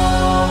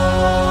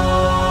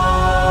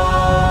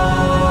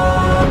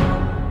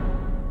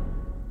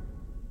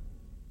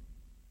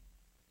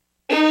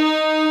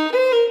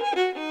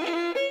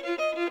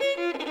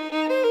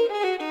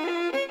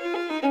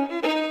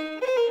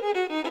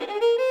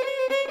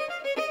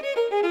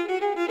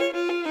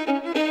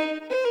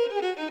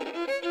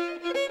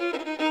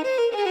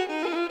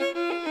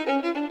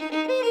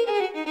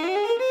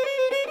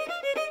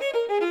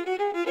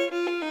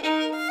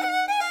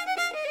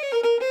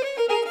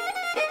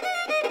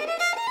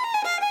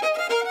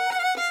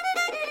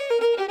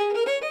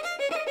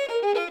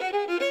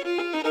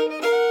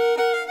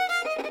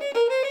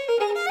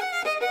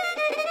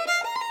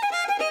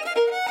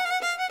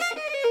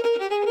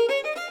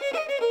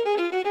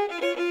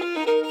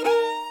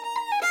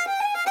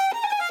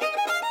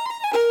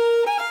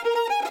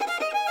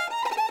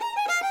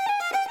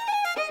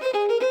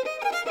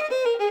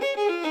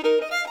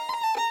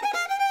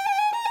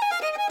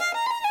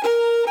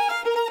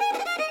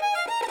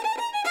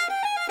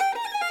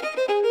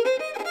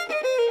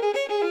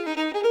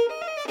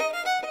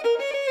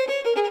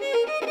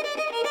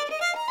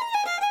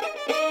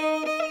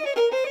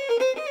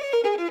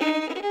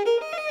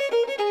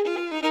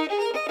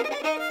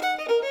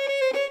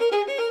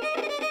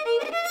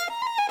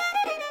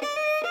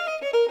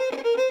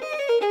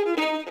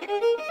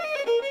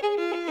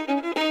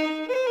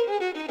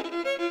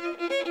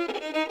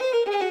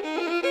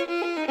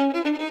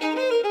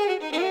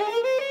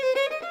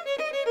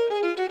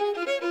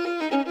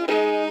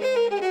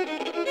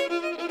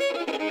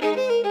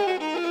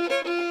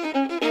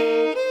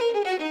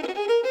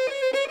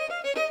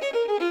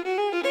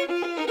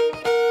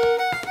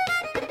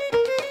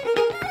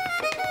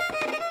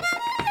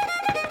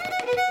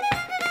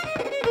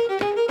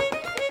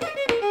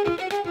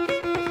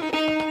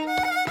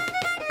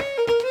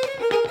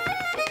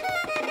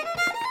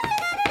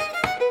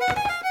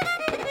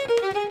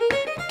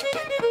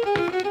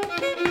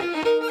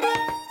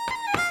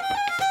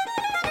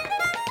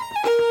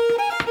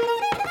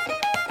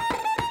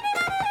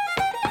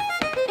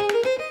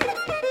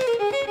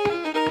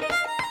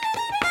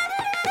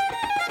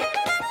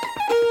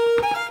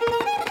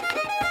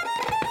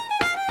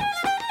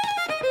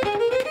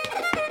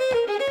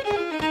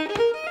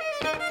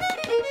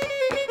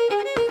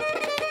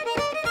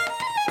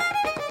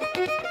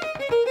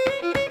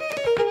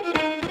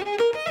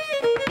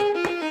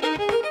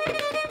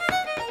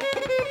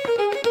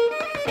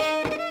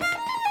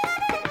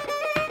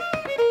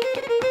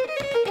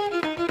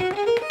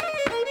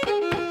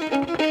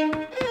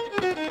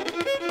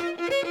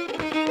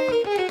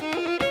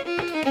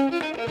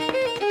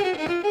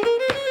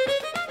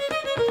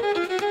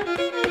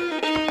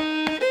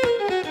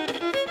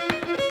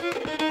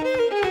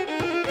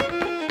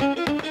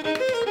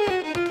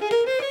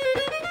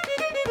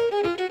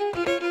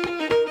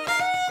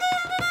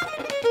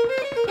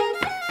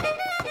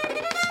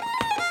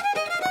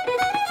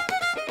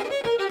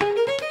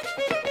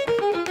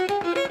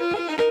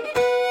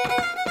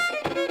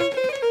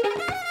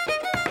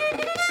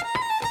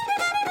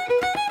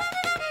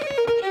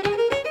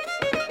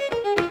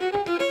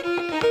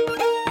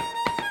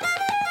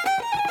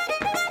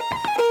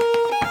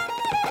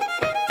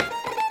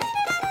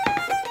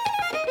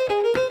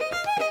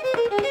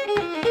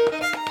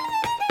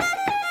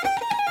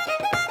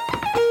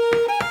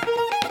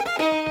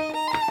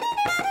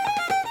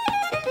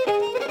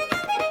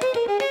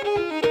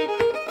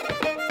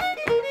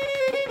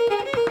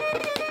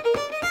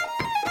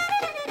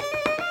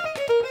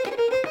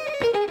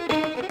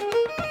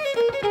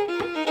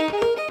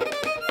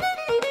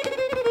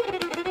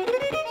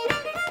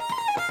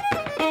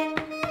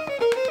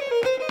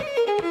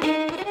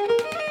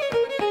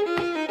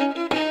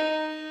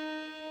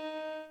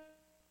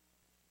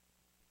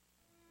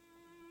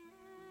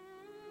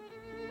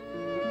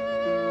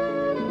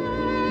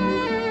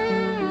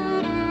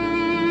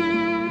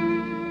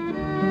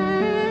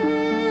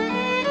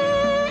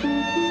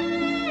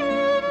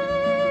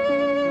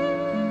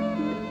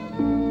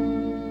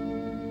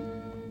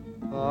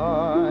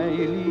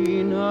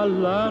 Eileen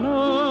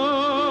Alana,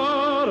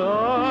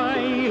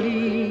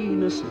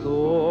 Eileen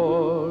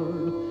Thor,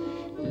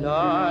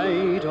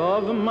 light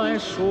of my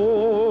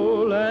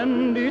soul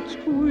and its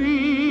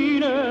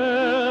queen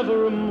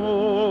evermore.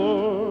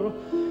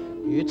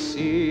 It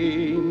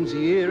seems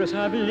years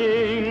have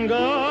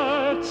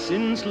lingered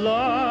since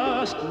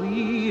last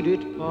we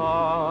did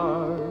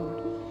part.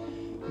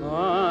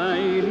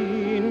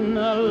 Eileen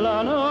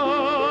Alana,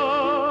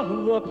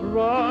 the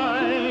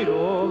pride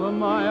of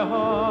my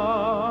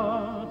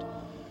heart.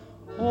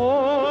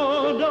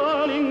 Oh,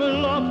 darling,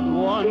 loved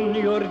one,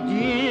 your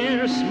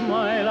dear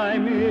smile I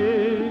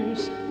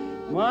miss.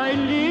 My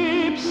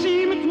lips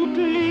seem to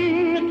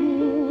cling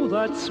to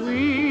that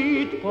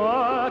sweet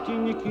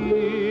parting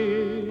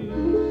kiss.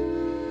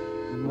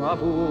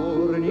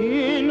 Mavur,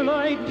 in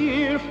thy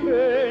dear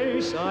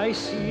face I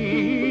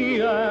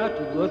see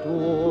at the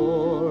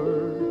door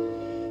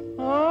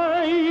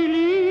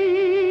Eileen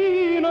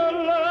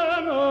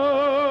Alana,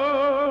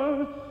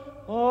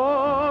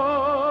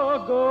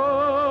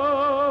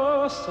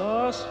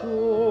 Augusta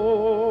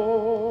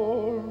Storm.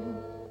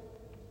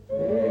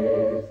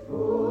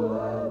 Faithful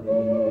I'll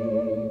be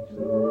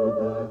to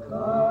the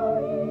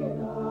calling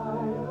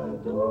I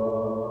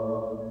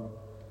adore.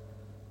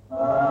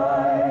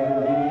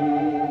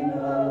 Eileen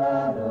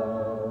Alana,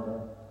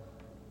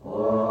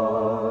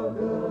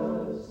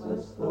 Augusta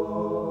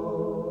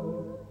Storm.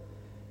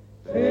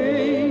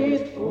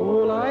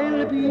 Faithful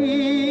I'll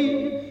be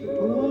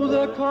to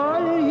the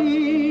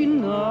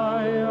Colleen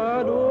I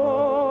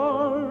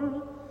adore.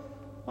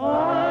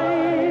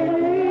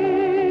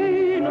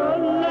 Eileen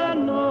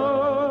Alana,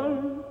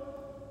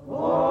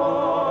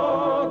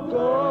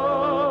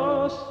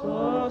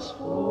 Augusta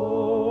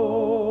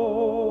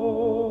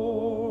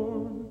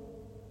Storm.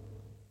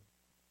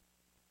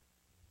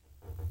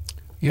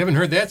 You haven't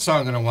heard that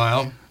song in a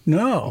while.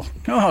 No,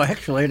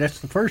 actually, that's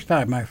the first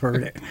time I've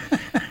heard it.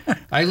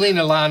 Eileen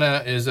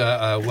Alana is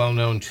a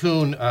well-known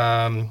tune.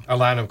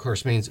 Alana, of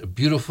course, means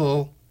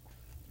beautiful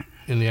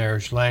in the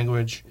Irish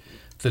language.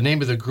 The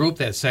name of the group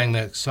that sang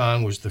that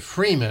song was the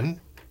Freemen.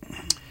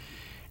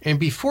 And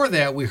before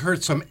that, we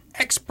heard some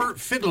expert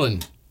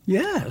fiddling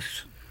Yes.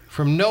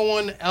 from no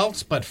one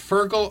else but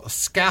Fergal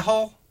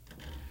Scahill.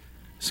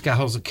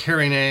 Scahill's a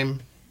carry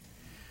name.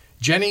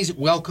 Jenny's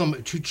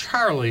Welcome to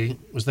Charlie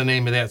was the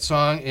name of that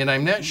song, and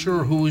I'm not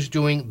sure who was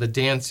doing the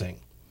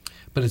dancing,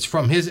 but it's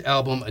from his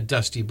album, A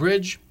Dusty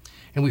Bridge.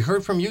 And we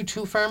heard from you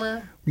too,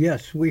 Farmer?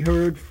 Yes, we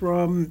heard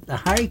from the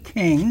High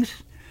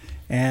Kings,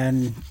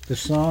 and the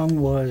song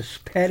was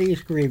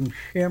Paddy's Green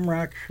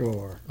Shamrock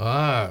Shore.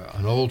 Ah,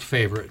 an old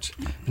favorite.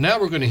 Now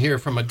we're going to hear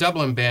from a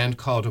Dublin band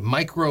called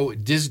Micro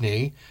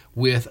Disney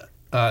with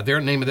their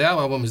name of the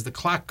album is The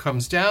Clock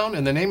Comes Down,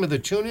 and the name of the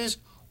tune is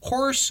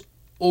Horse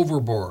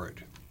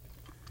Overboard.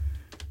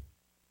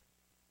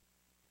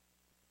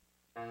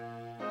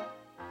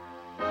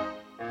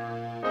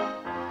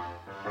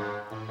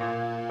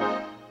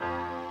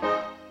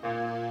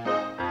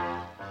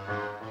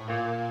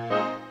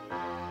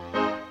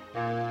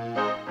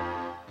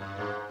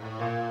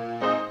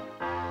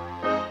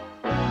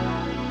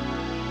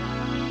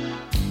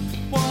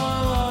 While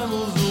I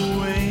was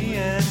away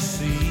at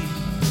sea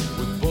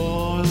with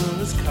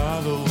boilers,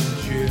 cargo, and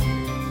ship,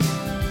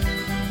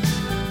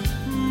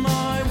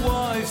 my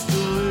wife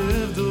still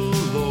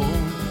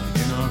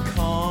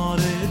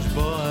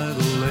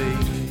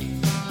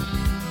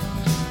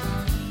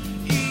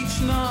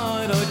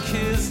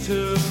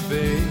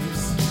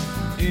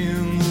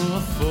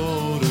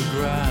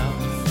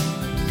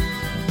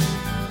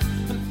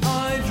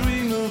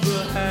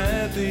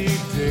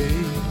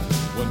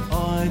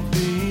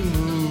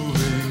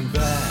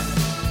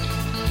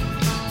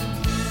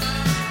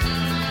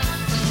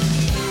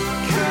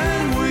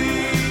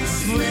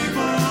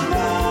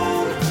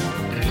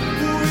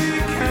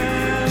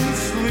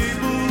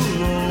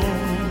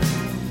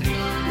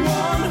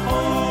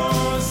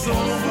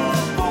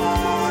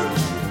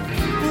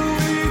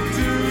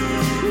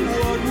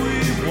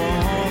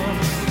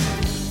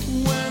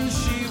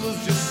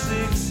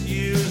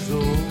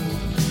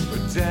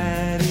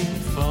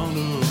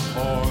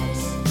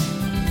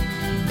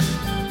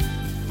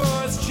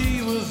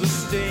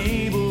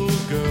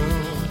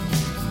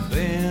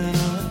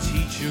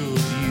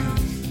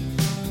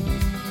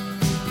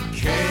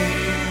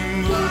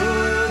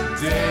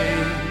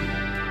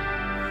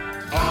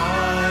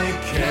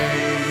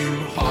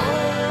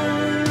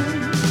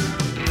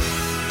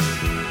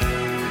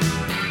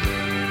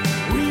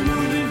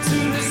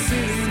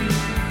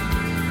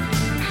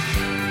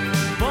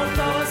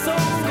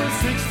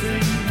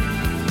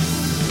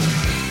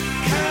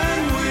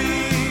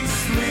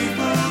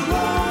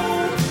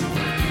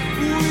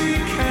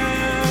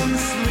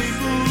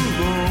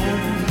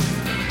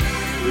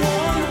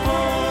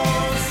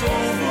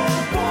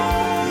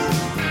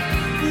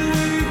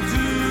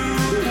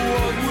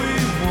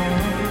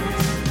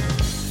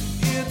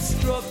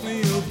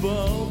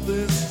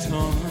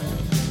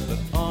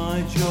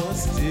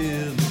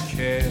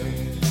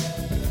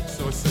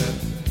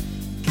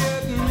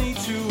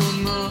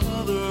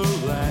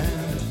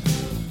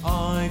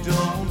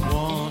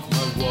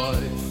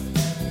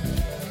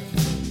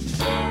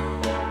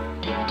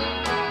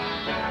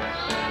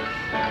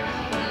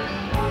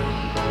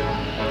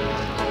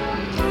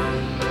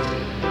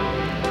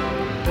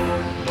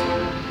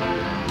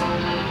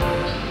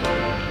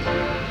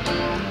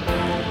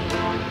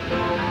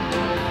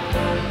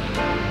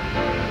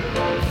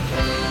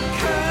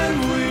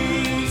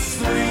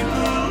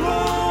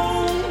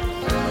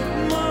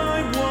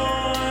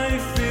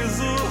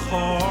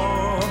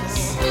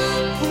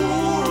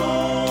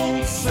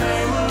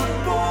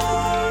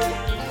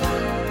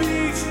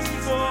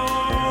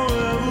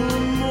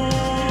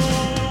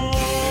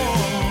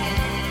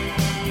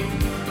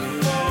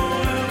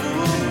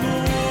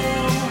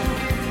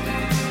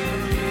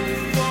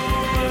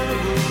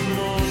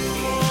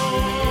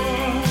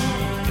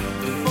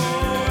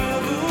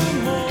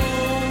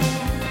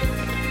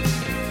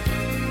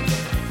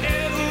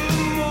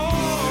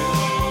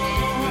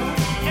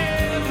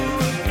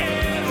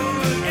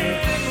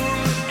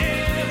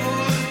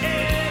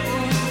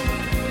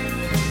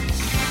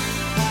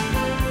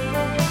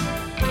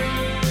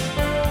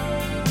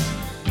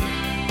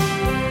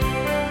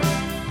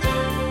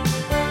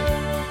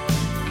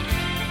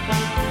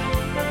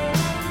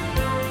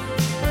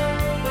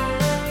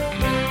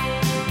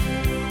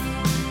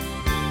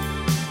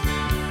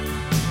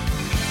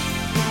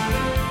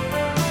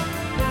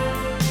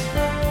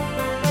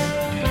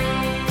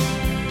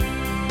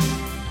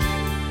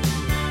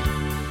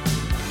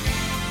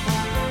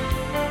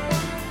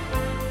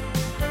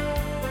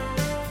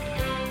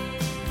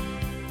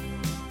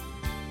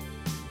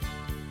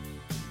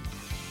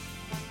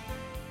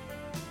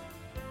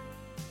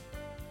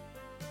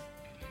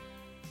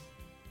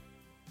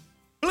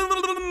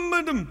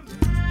them.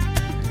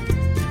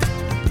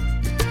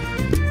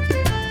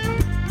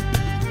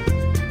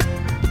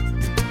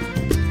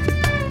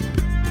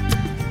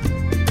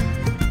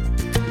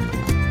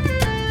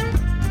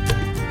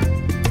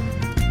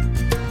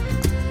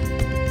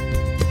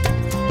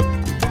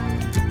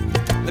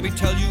 Let me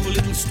tell you a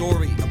little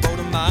story about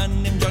a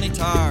man named Johnny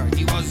Tarr.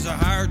 He was a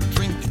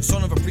hard-drinking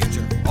son of a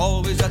preacher,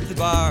 always at the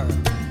bar.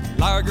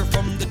 Lager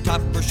from the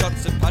tap or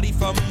shots of paddy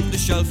from the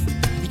shelf.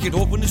 He could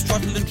open his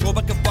throttle and throw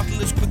back a bottle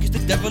as quick as the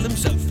devil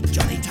himself.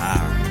 Johnny Tarr.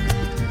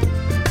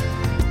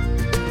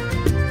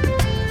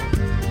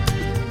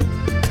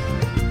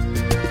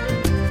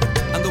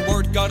 And the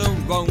word got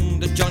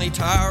around that Johnny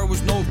Tarr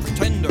was no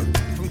pretender.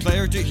 From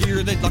Clare to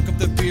here they'd lock up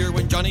the beer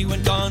when Johnny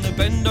went on a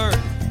bender.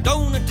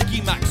 Down at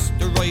Dickie Max,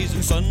 the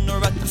Rising Sun,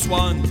 or at the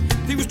Swan.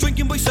 He was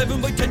drinking by 7,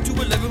 by 10 to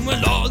 11,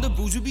 well all the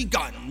booze would be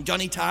gone.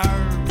 Johnny Tarr.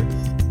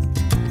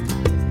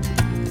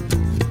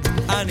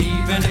 And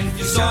even if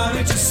you saw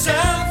it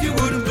yourself, you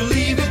wouldn't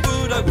believe it.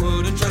 But I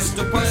wouldn't trust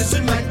a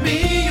person like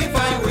me if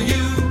I were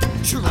you.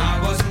 Sure, I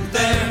wasn't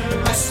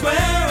there, I swear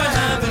I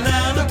have an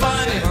alibi.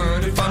 I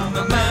heard it from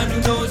a man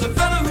who knows a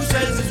fella who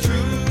says it's true.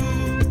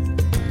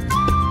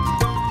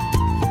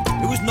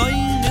 It was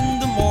 9 in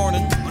the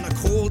morning on a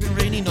cold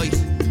and rainy night.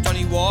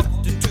 Johnny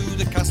walked into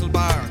the castle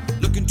bar,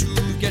 looking to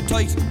get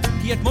tight.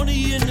 He had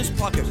money in his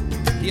pocket,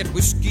 he had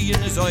whiskey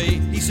in his eye.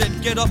 He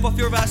said, get up off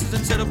your asses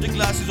and set up the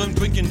glasses, I'm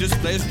drinking this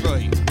place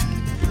dry.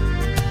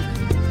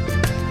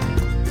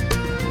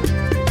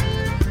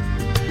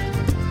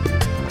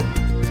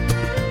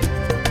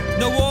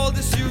 Now all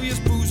the serious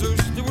boozers,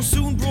 they were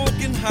soon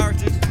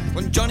broken-hearted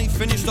when Johnny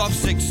finished off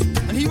 6,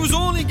 and he was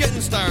only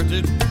getting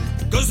started,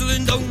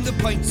 guzzling down the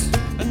pints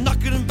and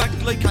knocking them back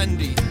like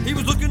candy. He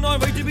was looking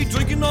alright to be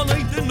drinking all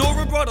night, and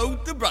Nora brought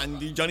out the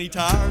brandy. Johnny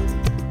Tarr.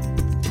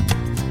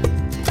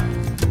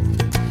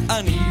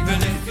 And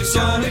even if you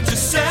saw it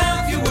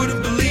yourself, you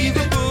wouldn't believe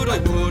it. But I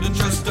wouldn't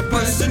trust a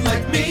person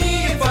like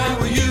me if I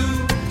were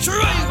you.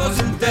 Sure, I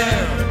wasn't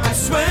there, I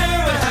swear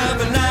I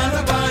have an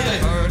alibi. I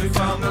heard it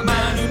from a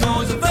man who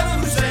knows a fella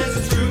who says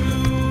it's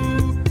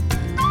true.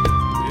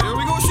 Here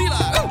we go,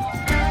 Sheila. Oh.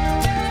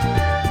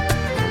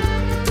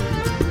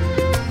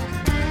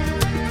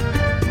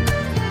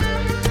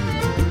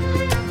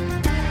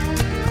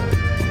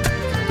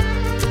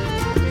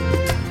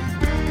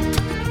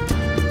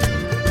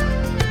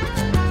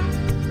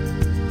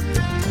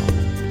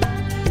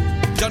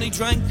 Johnny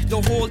drank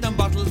the whole damn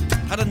bottle,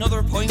 had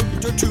another pint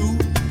or two.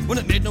 When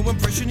it made no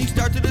impression, he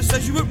started a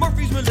session with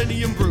Murphy's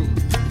Millennium Brew.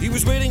 He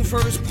was waiting for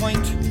his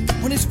pint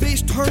when his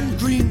face turned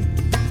green.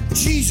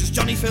 Jesus,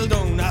 Johnny fell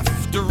down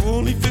after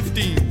only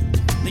 15.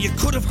 Now you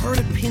could have heard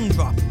a pin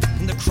drop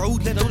and the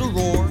crowd let out a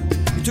roar.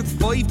 It took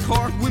 5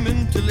 Cork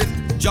women to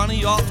lift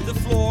Johnny off the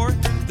floor.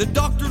 The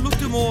doctor looked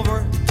him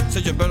over,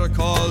 said you better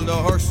call the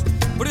hearse.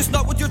 But it's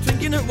not what you're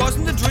thinking, it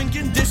wasn't the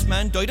drinking, this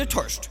man died of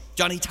thirst.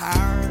 Johnny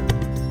Tarr.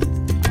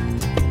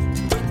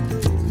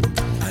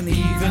 And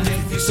even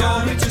if you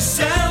saw it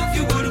yourself,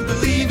 you wouldn't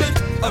believe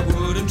it. I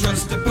wouldn't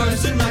trust a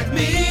person like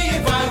me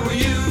if I were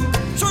you.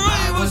 Sure,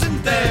 I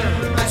wasn't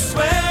there, I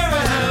swear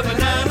I have an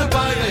alibi.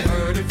 I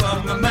heard it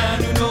from a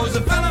man who knows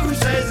a fella who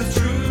says it's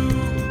true.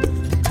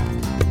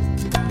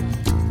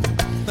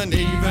 And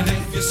even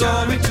if you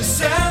saw it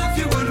yourself,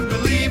 you wouldn't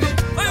believe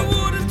it. I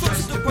wouldn't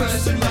trust a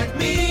person like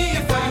me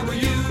if I were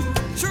you.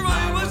 Sure,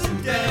 I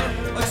wasn't there,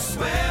 I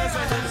swear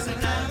I have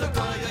an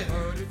alibi. I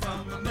heard it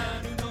from a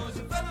man who knows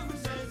a fella who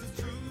says it's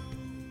true.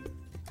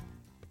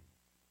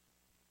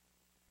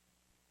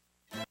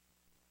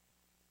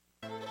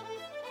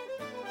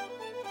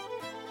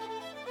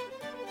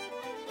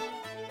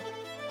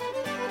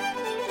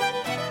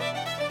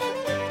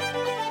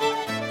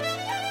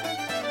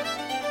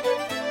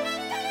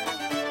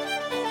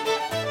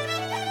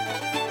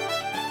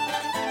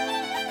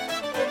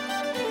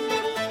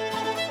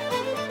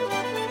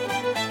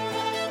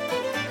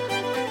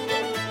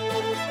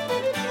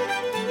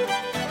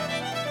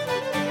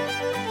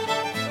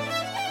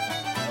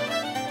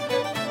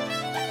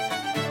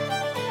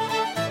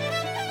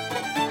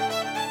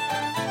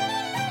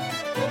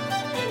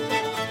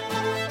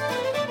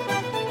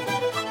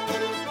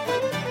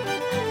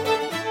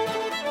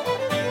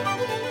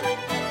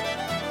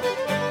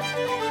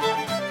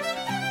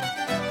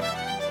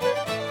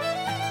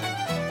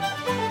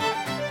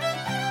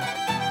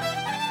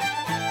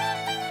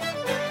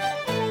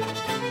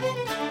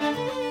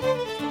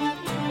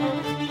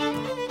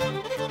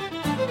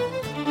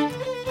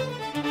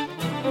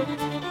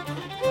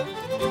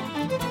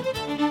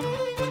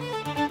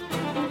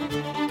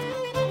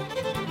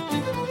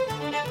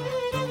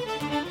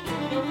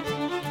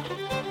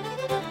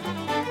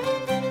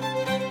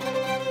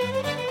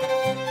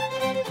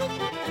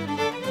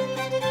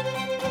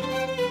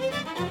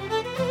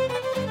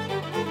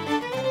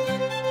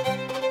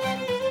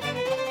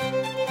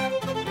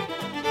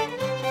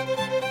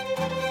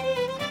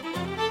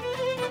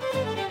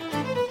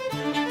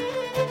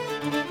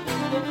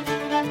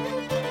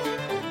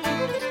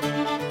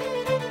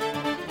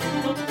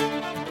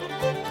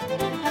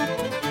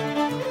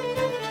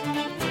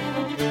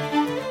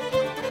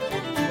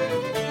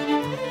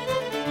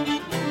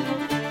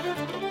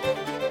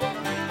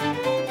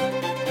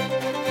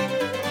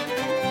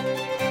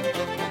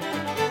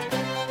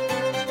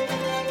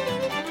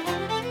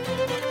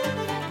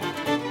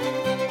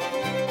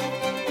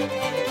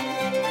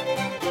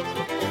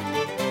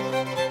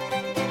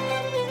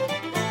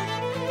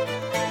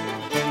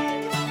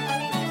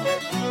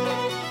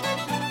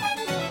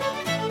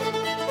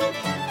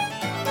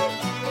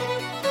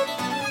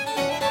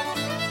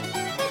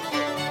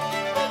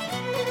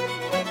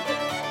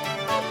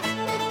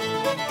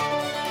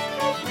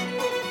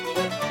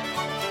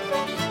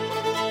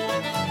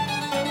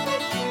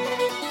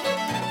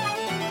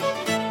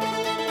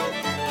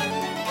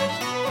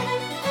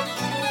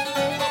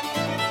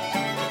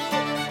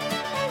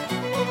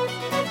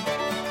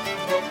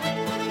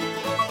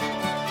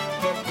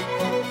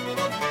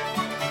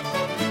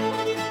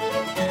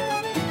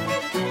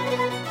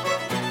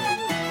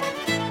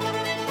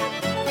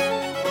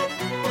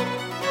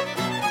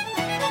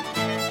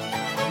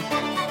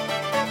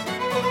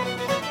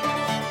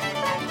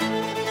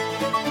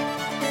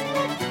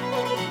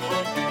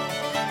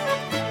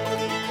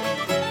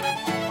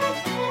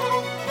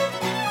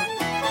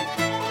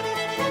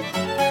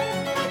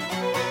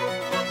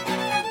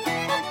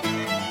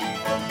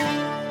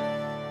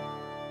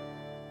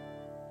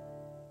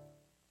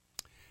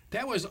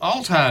 That was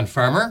Alton,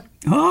 Farmer.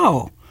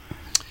 Oh.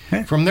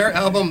 From their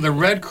album, The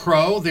Red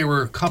Crow, there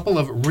were a couple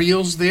of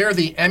reels there.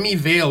 The Emmy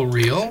Vale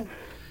reel.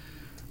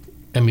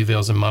 Emmy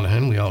Vale's in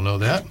Monaghan, we all know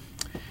that.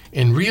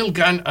 And Reel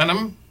Gan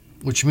Anam,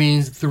 which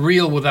means the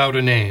reel without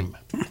a name.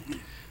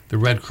 The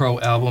Red Crow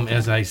album,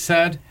 as I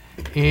said.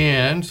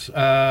 And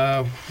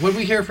what did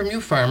we hear from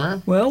you,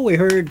 Farmer? Well, we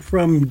heard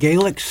from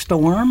Gaelic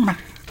Storm,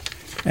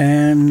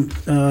 and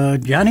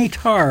Johnny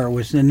Tar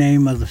was the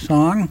name of the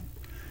song.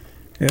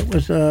 It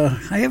was,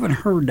 I haven't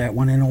heard that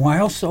one in a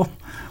while, so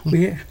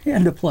we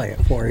had to play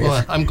it for you.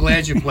 Well, I'm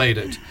glad you played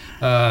it.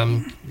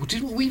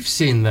 We've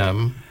seen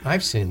them.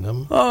 I've seen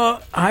them.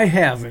 I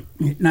haven't.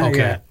 Not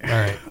yet. All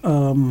right.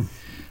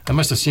 I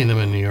must have seen them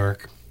in New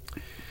York.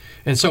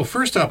 And so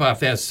first up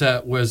off that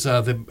set was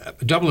the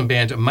Dublin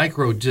band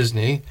Micro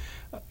Disney.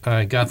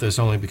 I got this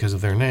only because of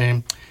their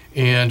name.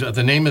 And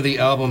the name of the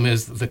album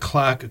is The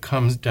Clock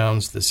Comes Down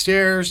the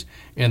Stairs,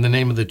 and the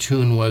name of the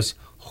tune was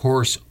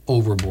Horse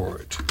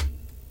Overboard.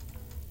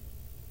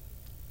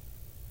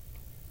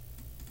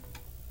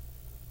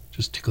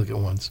 Just take a look at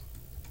once.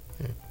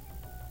 Yeah.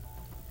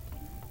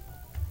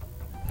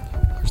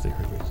 Of course they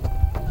heard me.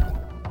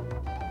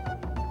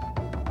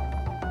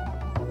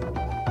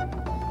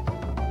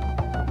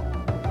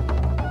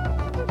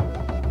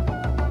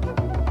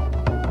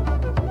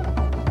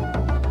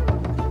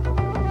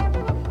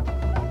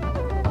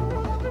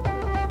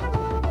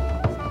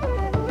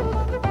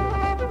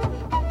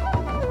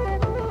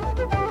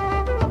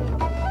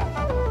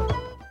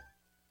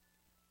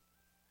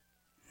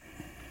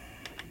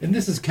 And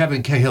this is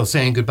Kevin Cahill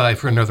saying goodbye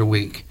for another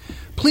week.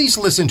 Please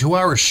listen to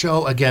our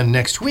show again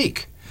next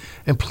week.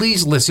 And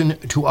please listen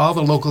to all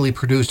the locally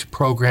produced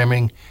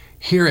programming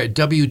here at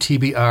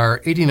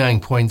WTBR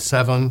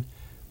 89.7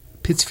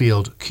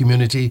 Pittsfield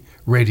Community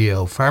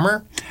Radio.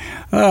 Farmer?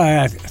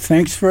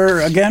 Thanks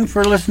for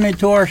listening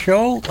to our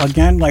show.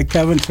 Again, like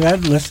Kevin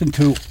said, listen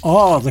to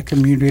all of the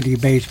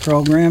community-based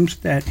programs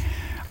that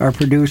are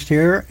produced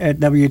here at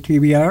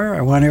WTBR.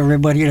 I want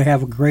everybody to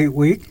have a great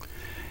week.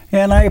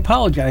 And I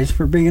apologize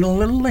for being a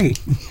little late.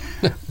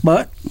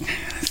 But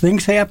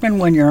things happen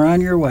when you're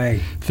on your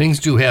way. Things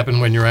do happen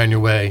when you're on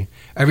your way.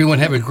 Everyone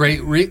have a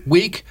great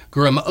week.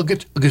 Gurama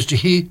Ugat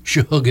Ugastihi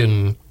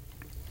Shuhugan.